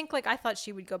 You would think like I thought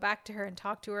she would go back to her and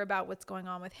talk to her about what's going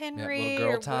on with Henry, little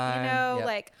girl or time. you know, Yep.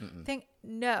 like think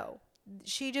no.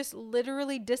 She just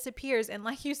literally disappears, and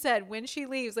like you said, when she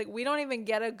leaves, like we don't even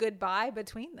get a goodbye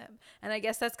between them. And I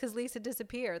guess that's because Lisa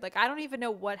disappeared. Like I don't even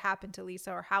know what happened to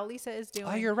Lisa or how Lisa is doing.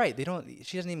 Oh, you're right. They don't.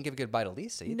 She doesn't even give a goodbye to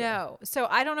Lisa either. No. So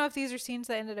I don't know if these are scenes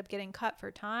that ended up getting cut for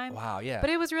time. Wow. Yeah.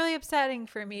 But it was really upsetting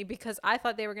for me because I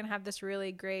thought they were gonna have this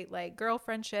really great like girl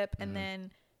friendship, and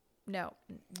then no,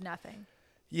 nothing.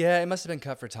 Yeah, it must have been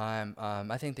cut for time.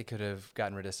 I think they could have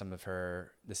gotten rid of some of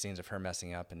the scenes of her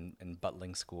messing up in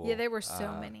Butling school. Yeah, there were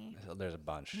so many. There's a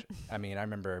bunch. I mean, I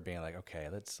remember being like, okay,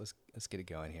 let's get it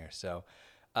going here. So,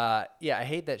 yeah, I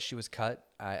hate that she was cut.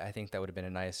 I think that would have been a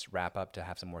nice wrap up to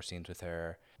have some more scenes with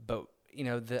her. But you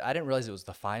know, I didn't realize it was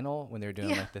the final when they were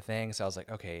doing like the thing. So I was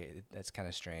like, okay, that's kind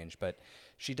of strange. But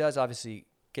she does obviously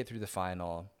get through the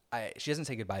final. She doesn't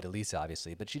say goodbye to Lisa,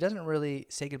 obviously, but she doesn't really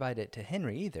say goodbye to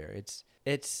Henry either.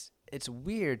 It's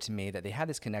weird to me that they have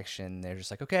this connection. They're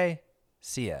just like, okay,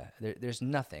 see ya. There's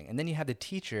nothing. And then you have the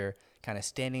teacher kind of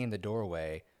standing in the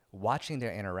doorway watching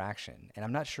their interaction. And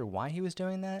I'm not sure why he was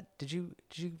doing that. Did you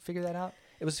figure that out?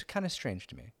 It was kind of strange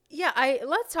to me. Yeah,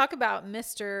 let's talk about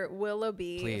Mr.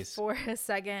 Willoughby Please. For a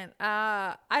second.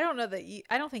 I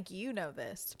don't think you know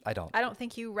this. I don't. I don't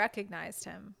think you recognized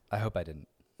him. I hope I didn't.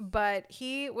 But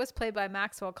he was played by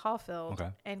Maxwell Caulfield.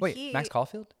 Okay. And Wait, Max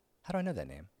Caulfield? How do I know that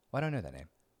name? Why do I know that name?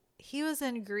 He was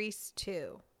in Grease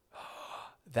too.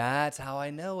 That's how I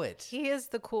know it. He is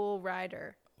the cool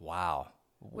rider. Wow.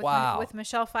 With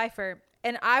Michelle Pfeiffer.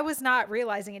 And I was not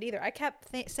realizing it either. I kept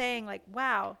saying like,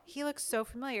 wow, he looks so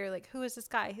familiar. Like, who is this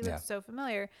guy? He looks so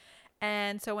familiar.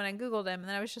 And so when I Googled him, and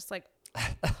then I was just like,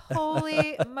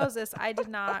 holy Moses, I did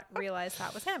not realize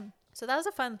that was him. So that was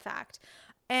a fun fact.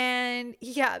 And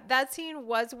yeah, that scene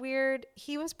was weird.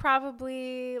 He was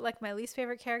probably like my least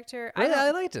favorite character. Really?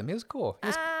 I liked him. He was cool.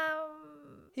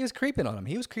 He was creeping on him.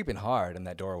 He was creeping hard in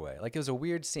that doorway. Like, it was a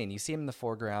weird scene. You see him in the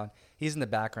foreground. He's in the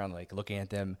background, like, looking at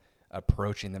them,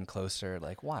 approaching them closer.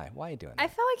 Like, why? Why are you doing that? I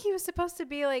felt like he was supposed to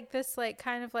be like this, like,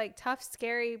 kind of like tough,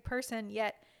 scary person.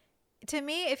 Yet, to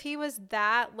me, if he was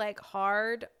that, like,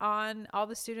 hard on all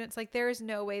the students, like, there is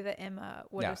no way that Emma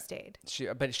would have stayed.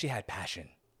 But she had passion.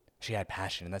 She had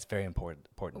passion, and that's very important.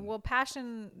 Well,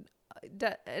 passion,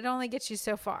 it only gets you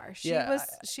so far.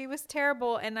 She was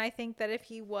terrible, and I think that if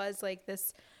he was like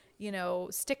this, you know,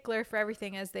 stickler for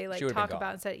everything, as they like talk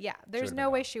about and said, there's no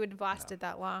way she would have lasted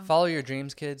that long. Follow your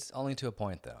dreams, kids. Only to a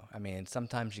point, though. I mean,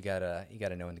 sometimes you gotta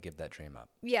know when to give that dream up.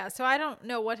 Yeah. So I don't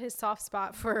know what his soft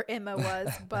spot for Emma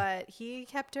was, but he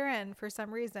kept her in for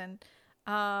some reason.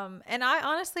 And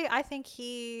I think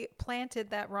he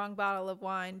planted that wrong bottle of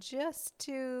wine just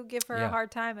to give her a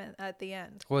hard time at the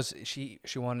end. She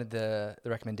wanted the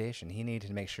recommendation. He needed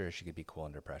to make sure she could be cool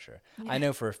under pressure. Yeah. I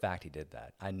know for a fact he did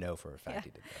that.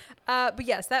 But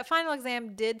yes, that final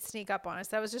exam did sneak up on us.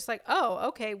 That was just like, oh,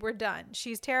 okay, we're done.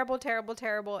 She's terrible, terrible,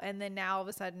 terrible. And then now all of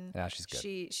a sudden she's good.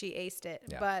 She aced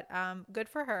it, but, good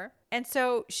for her. And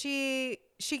so she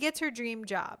gets her dream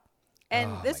job.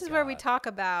 And this is where we talk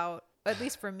about, at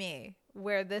least for me,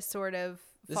 where this sort of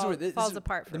falls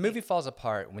apart for me. The movie falls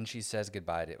apart when she says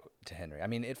goodbye to Henry. I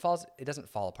mean, it doesn't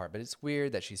fall apart, but it's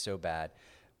weird that she's so bad.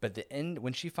 But the end,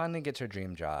 when she finally gets her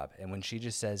dream job, and when she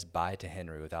just says bye to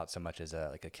Henry without so much as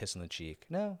a kiss on the cheek.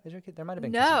 No, there might have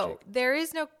been a kiss on the cheek. There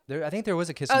is no. I think there was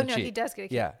a kiss on the cheek. Oh no, he does get a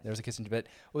kiss. Yeah, there was a kiss on the cheek, but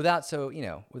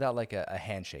without like a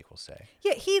handshake, we'll say.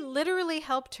 Yeah, he literally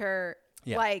helped her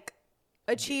like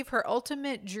achieve her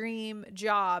ultimate dream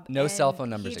job. No cell phone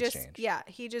numbers exchanged. Yeah,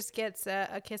 he just gets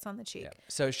a kiss on the cheek. Yeah.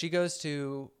 So she goes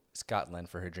to Scotland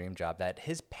for her dream job that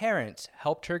his parents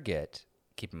helped her get,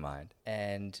 keep in mind,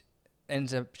 and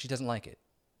ends up she doesn't like it.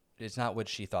 It's not what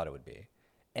she thought it would be.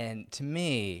 And to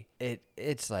me,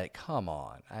 it's like, come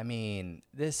on. I mean,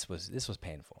 this was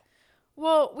painful.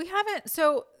 Well,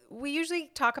 we usually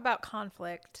talk about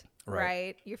conflict,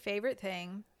 right? Your favorite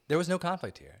thing. There was no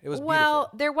conflict here. It was beautiful.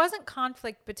 Beautiful. There wasn't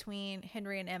conflict between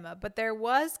Henry and Emma, but there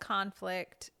was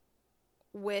conflict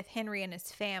with Henry and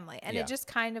his family. And it just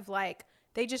kind of like,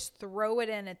 they just throw it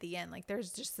in at the end. Like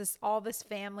there's just all this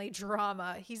family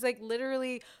drama. He's like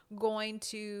literally going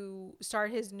to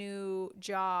start his new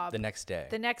job the next day.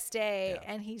 Yeah.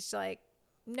 And he's like,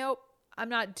 nope, I'm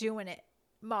not doing it.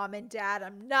 Mom and Dad,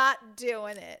 I'm not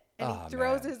doing it. And he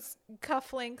throws his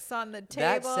cufflinks on the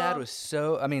table. That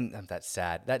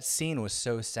scene was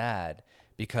so sad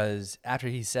because after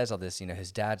he says all this,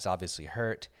 his dad's obviously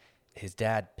hurt. His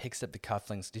dad picks up the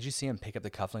cufflinks. Did you see him pick up the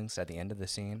cufflinks at the end of the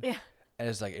scene? Yeah. And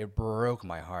it's like, it broke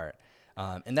my heart.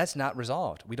 And that's not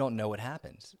resolved. We don't know what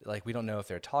happens. Like, we don't know if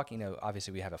they're talking. You know,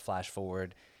 obviously we have a flash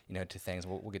forward, you know, to things.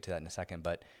 We'll get to that in a second.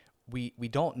 But we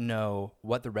don't know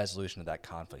what the resolution of that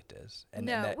conflict is. And,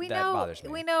 no, and that, we that know, bothers me.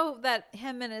 We know that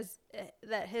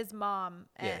his mom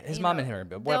and his mom and her,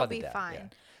 but what about the dad? They'll be fine. Yeah.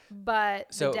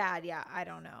 But the dad, I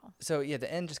don't know. So, yeah,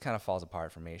 the end just kind of falls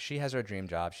apart for me. She has her dream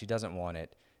job. She doesn't want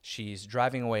it. She's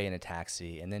driving away in a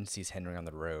taxi and then sees Henry on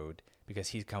the road because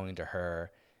he's coming to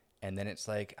her. And then it's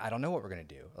like, I don't know what we're going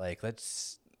to do. Like,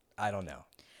 I don't know.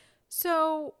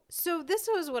 So this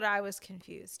was what I was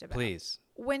confused about. Please.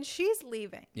 When she's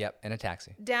leaving. Yep, in a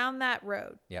taxi. Down that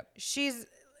road. Yep. She's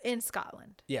in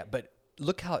Scotland. Yeah, but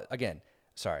look how, again,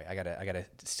 sorry, I gotta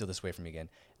steal this away from you again.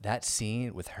 That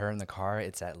scene with her in the car,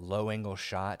 it's that low angle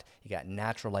shot. You got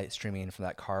natural light streaming in from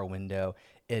that car window.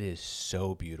 It is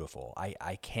so beautiful.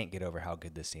 I can't get over how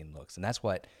good this scene looks. And that's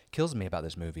what kills me about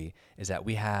this movie is that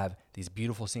we have these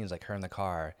beautiful scenes like her in the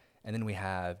car, and then we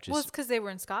have just... Well, it's because they were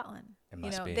in Scotland. It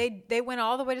must be. They went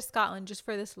all the way to Scotland just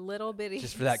for this little bitty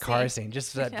just for that scene. car scene,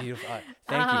 just for that beautiful...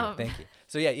 Thank you.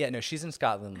 So no, she's in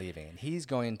Scotland leaving, and he's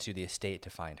going to the estate to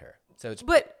find her. So it's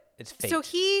fate. So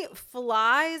he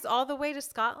flies all the way to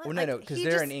Scotland? Well, no, because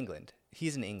they're in England.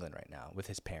 He's in England right now with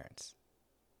his parents.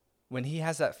 When he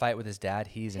has that fight with his dad,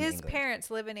 he's in England. His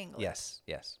parents live in England.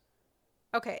 Yes.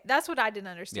 Okay, that's what I didn't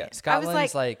understand. Yeah,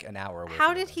 Scotland's like an hour away.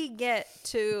 How did he get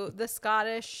to the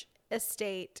Scottish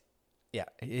estate? Yeah,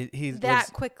 he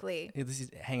quickly. He's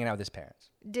hanging out with his parents.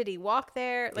 Did he walk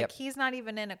there? Like, he's not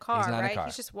even in a car, he's not right? in a car.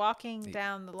 He's just walking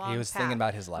down the long path. He was thinking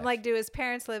about his life. I'm like, do his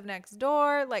parents live next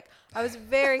door? Like, I was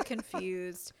very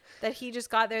confused that he just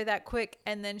got there that quick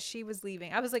and then she was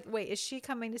leaving. I was like, wait, is she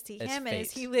coming to see him? And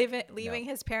is he leaving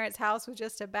his parents' house with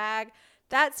just a bag?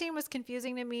 That scene was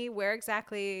confusing to me, where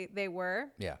exactly they were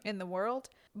in the world.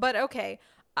 But okay.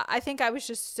 I think I was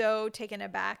just so taken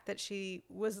aback that she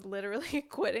was literally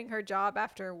quitting her job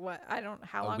after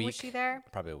how long was she there?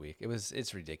 Probably a week.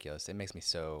 It's ridiculous. It makes me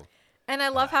so. And I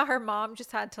love how her mom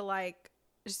just had to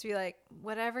just be like,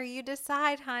 whatever you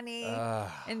decide, honey.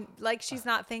 And like, she's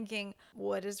not thinking,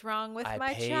 what is wrong with my child?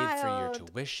 I paid for your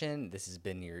tuition. This has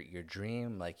been your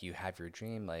dream. Like, you have your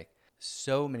dream. Like,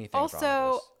 so many things.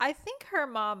 Also, I think her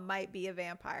mom might be a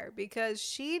vampire because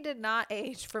she did not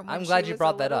age from when I'm glad she you was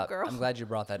brought a that little up. girl. I'm glad you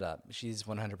brought that up. She's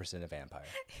 100% a vampire.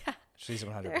 Yeah. She's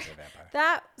 100% a vampire.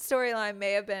 That storyline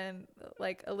may have been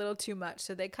like a little too much,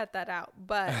 so they cut that out.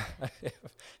 But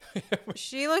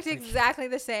she looked exactly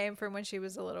the same from when she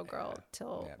was a little girl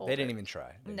till older. They didn't even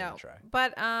try.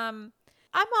 But I'm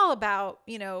all about,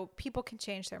 people can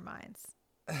change their minds.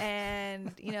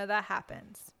 And, that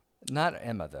happens. Not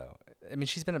Emma, though. I mean,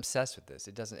 she's been obsessed with this.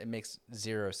 It makes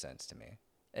zero sense to me.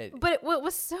 But what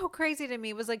was so crazy to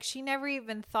me was like, she never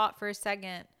even thought for a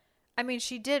second. I mean,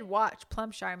 she did watch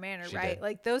Plumshire Manor, right? Did.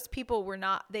 Like, those people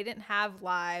they didn't have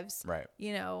lives. Right.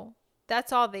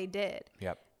 That's all they did.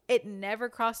 Yep. It never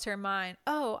crossed her mind,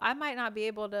 oh, I might not be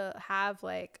able to have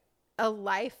like a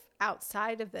life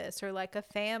outside of this or like a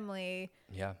family.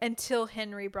 Yeah. Until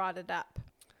Henry brought it up.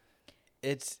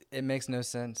 It makes no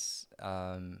sense.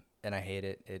 And I hate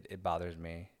it. It bothers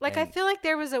me. Like, I feel like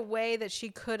there was a way that she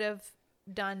could have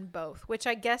done both, which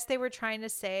I guess they were trying to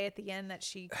say at the end that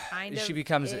she kind of She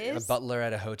becomes is. a butler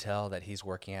at a hotel that he's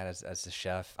working at as the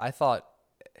chef. I thought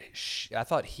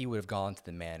he would have gone to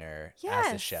the manor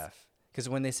as the chef. Because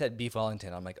when they said Beef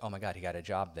Wellington, I'm like, oh my God, he got a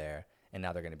job there. And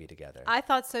now they're going to be together. I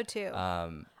thought so too.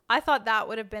 I thought that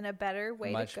would have been a better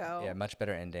way to go. Yeah, much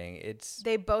better ending.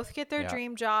 They both get their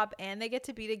dream job and they get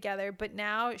to be together. But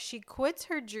now she quits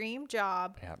her dream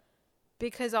job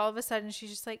because all of a sudden she's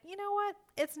just like, you know what?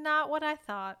 It's not what I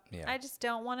thought. Yeah. I just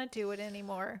don't want to do it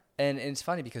anymore. And it's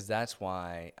funny because that's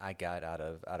why I got out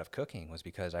of cooking, was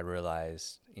because I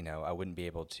realized, I wouldn't be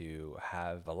able to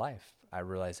have a life. I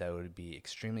realized that it would be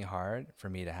extremely hard for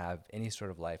me to have any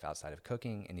sort of life outside of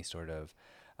cooking, any sort of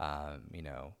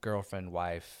girlfriend,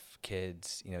 wife,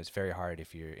 kids. It's very hard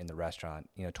if you're in the restaurant,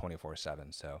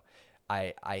 24/7. So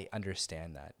I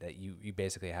understand that you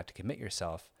basically have to commit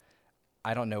yourself.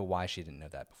 I don't know why she didn't know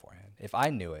that beforehand. If I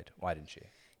knew it, why didn't she?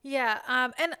 Yeah.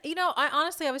 And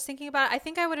I was thinking about it. I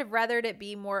think I would have rathered it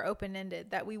be more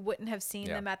open-ended, that we wouldn't have seen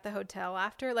them at the hotel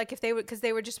after. Like, if they would, because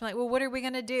they were just like, well, what are we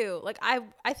going to do? Like,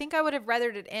 I think I would have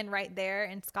rathered it in right there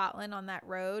in Scotland on that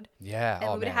road. Yeah.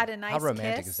 And we would have had a nice kiss. How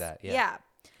romantic is that? Yeah.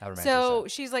 So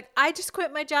she's like, I just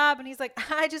quit my job. And he's like,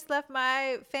 I just left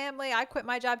my family. I quit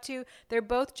my job too. They're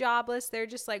both jobless. They're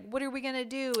just like, what are we going to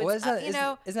do?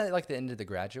 Isn't that like the end of The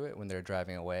Graduate when they're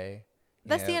driving away?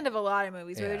 That's the end of a lot of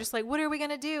movies where they're just like, what are we going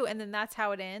to do? And then that's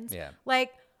how it ends. Yeah. Like,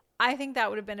 I think that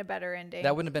would have been a better ending.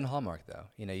 That wouldn't have been Hallmark, though.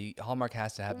 You know, Hallmark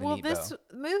has to have the neat bow. Well, this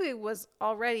movie was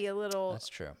already a little. That's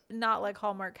true. Not like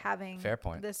Hallmark having Fair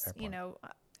point. This, Fair point. you know,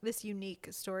 this unique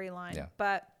storyline. Yeah.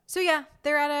 But so yeah,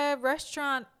 they're at a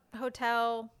restaurant,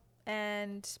 hotel,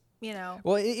 and you know.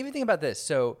 Well, even think about this.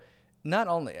 So, not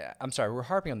only I'm sorry, we're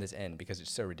harping on this end because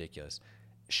it's so ridiculous.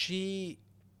 She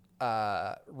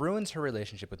ruins her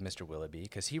relationship with Mr. Willoughby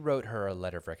because he wrote her a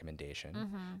letter of recommendation.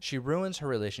 Mm-hmm. She ruins her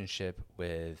relationship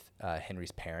with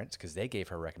Henry's parents because they gave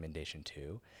her a recommendation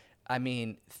too. I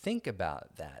mean, think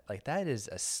about that. Like, that is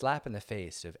a slap in the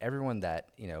face of everyone that,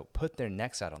 you know, put their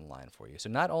necks out on the line for you. So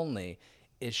not only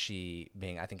is she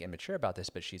being, I think, immature about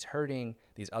this, but she's hurting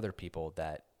these other people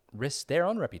that risk their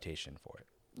own reputation for it.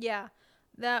 Yeah.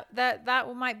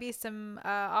 That might be some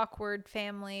awkward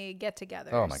family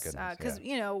get-togethers. Oh my goodness! Because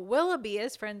you know Willoughby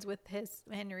is friends with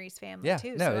Henry's family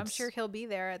too, so I'm sure he'll be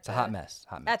there at a hot mess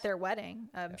at their wedding.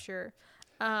 I'm sure.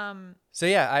 So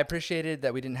yeah, I appreciated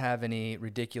that we didn't have any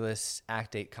ridiculous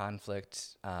act 8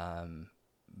 conflict,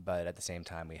 but at the same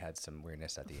time we had some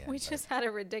weirdness at the end. We just had a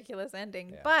ridiculous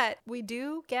ending, but we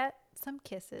do get some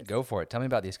kisses. Go for it. Tell me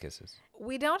about these kisses.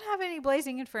 We don't have any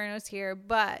blazing infernos here,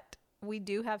 but we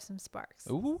do have some sparks.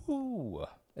 Ooh.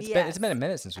 It's been a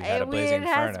minute since we've had a blazing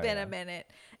inferno. It has been a minute.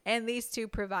 And these two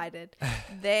provided.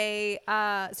 They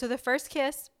so the first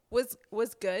kiss was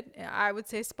good. I would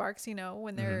say sparks, you know,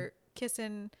 when they're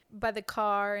kissing by the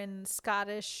car in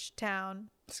Scottish town.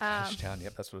 Scottish town,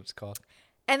 yep, that's what it's called.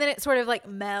 And then it sort of like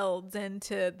melds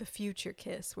into the future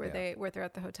kiss where they're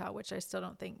at the hotel, which I still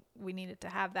don't think we needed to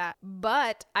have that.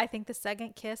 But I think the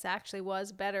second kiss actually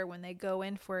was better when they go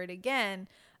in for it again.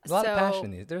 A lot of passion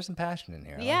in these. There's some passion in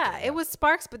here. Yeah, it was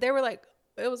sparks, but they were like,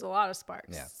 it was a lot of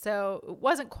sparks. Yeah. So it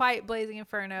wasn't quite Blazing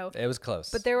Inferno. It was close.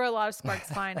 But there were a lot of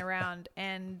sparks flying around.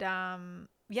 And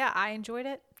yeah, I enjoyed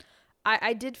it.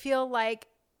 I did feel like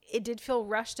it did feel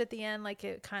rushed at the end. Like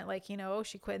it kind of like, you know, oh,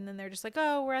 she quit. And then they're just like,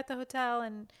 oh, we're at the hotel.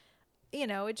 And, you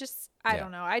know, it just, I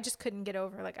don't know. I just couldn't get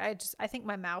over. Like I think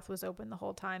my mouth was open the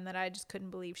whole time that I just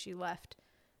couldn't believe she left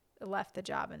the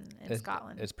job in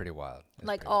Scotland. It's pretty wild.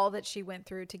 Like all that she went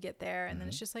through to get there. And then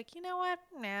it's just like, you know what?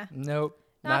 Nah. Nope.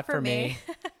 Not for me.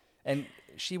 And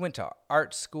she went to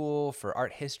art school for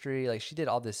art history. Like she did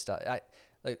all this stuff.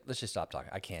 Let's just stop talking.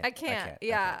 I can't.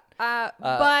 Yeah.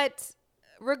 But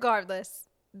regardless,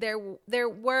 there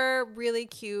were really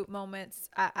cute moments.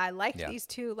 I liked these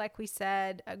two, like we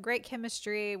said, a great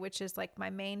chemistry, which is like my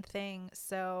main thing.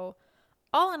 So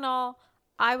all in all,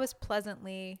 I was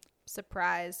pleasantly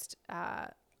surprised.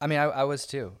 I mean, I was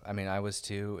too.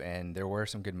 And there were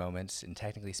some good moments. And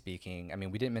technically speaking, I mean,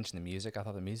 we didn't mention the music. I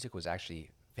thought the music was actually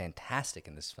fantastic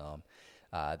in this film.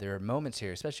 There are moments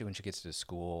here, especially when she gets to the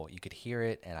school, you could hear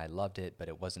it, and I loved it, but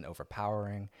it wasn't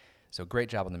overpowering. So great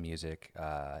job on the music.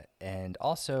 And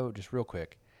also, just real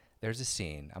quick, there's a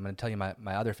scene. I'm going to tell you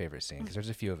my other favorite scene, because there's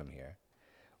a few of them here,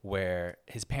 where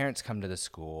his parents come to the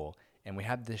school, and we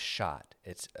have this shot.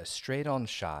 It's a straight-on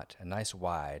shot, a nice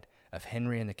wide, of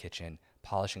Henry in the kitchen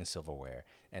polishing silverware,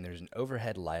 and there's an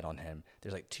overhead light on him.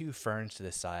 There's like two ferns to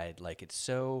the side. Like, it's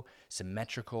so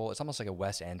symmetrical. It's almost like a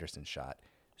Wes Anderson shot.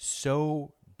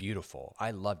 So beautiful.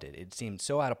 I loved it. It seemed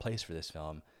so out of place for this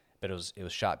film, but it was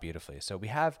shot beautifully. So we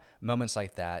have moments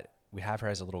like that. We have her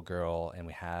as a little girl, and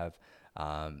we have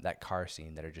that car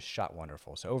scene that are just shot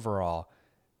wonderful. So overall,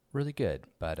 really good.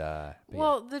 But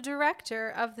well, the director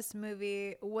of this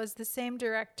movie was the same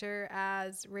director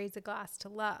as Raise a Glass to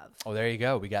Love. Oh, there you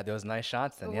go. We got those nice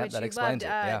shots then. Yeah, that explains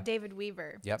it. David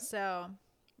Weaver. Yep. So,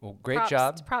 well, great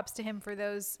job. Props to him for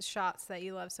those shots that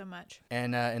you love so much.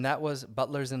 And that was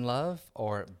Butlers in Love,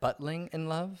 or Butling in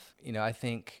Love. You know, I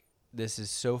think this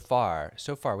is so far,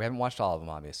 we haven't watched all of them,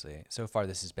 obviously. So far,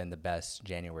 this has been the best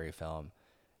January film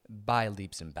by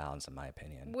leaps and bounds, in my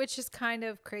opinion. Which is kind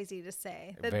of crazy to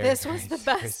say that Very this crazy, was the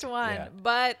best one, yeah.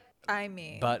 but I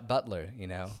mean, but Butler, you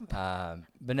know.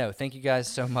 But no, thank you guys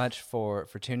so much for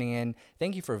tuning in.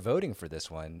 Thank you for voting for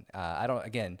this one.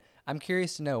 I'm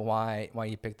curious to know why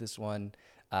you picked this one,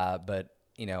 but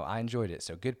you know, I enjoyed it.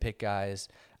 So good pick, guys.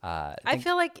 I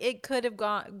feel like it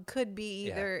could be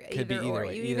either or.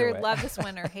 Way, you either way. love this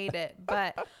one or hate it.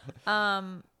 But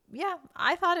yeah,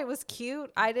 I thought it was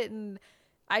cute.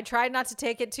 I tried not to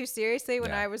take it too seriously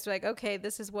when I was like, okay,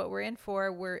 this is what we're in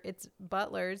for. It's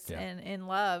Butlers and in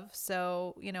love.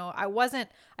 So, you know,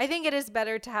 I think it is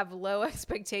better to have low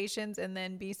expectations and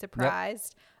then be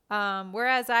surprised. Yep.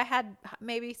 Whereas I had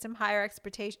maybe some higher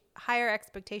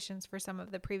expectations for some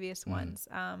of the previous ones.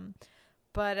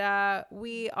 But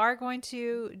we are going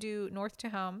to do North to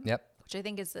Home. Yep. Which I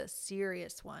think is a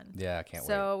serious one. Yeah, I can't wait.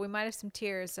 So we might have some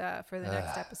tears for the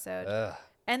next episode.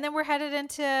 And then we're headed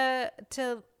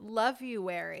into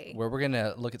Love-uary, where we're going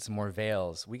to look at some more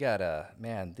Veils. We got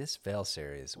this Veil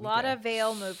series. A lot of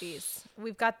Veil movies.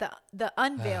 We've got the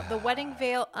Unveiled, the Wedding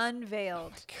Veil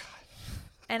Unveiled. Oh, God.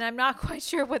 And I'm not quite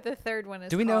sure what the third one is.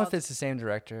 Do we know if it's the same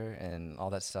director and all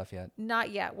that stuff yet?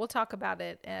 Not yet. We'll talk about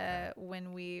it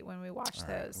when we watch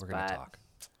those. We're going to talk.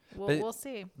 We'll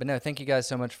see. But no, thank you guys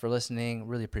so much for listening.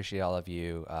 Really appreciate all of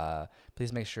you.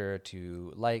 Please make sure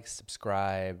to like,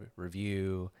 subscribe,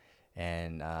 review,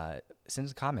 and send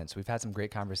us comments. We've had some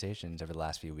great conversations over the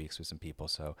last few weeks with some people.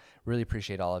 So really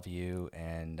appreciate all of you.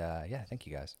 And thank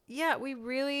you guys. Yeah, we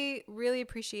really, really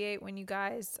appreciate when you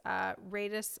guys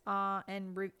rate us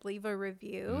and leave a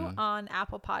review on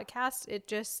Apple Podcasts.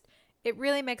 It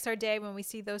really makes our day when we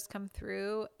see those come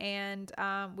through. And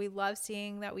we love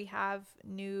seeing that we have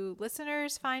new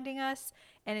listeners finding us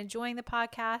and enjoying the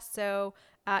podcast. So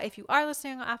if you are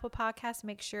listening on Apple Podcasts,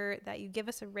 make sure that you give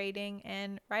us a rating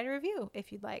and write a review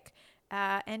if you'd like.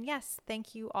 And yes,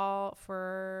 thank you all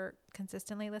for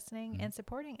consistently listening and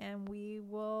supporting. And we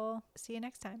will see you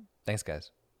next time. Thanks,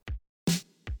 guys.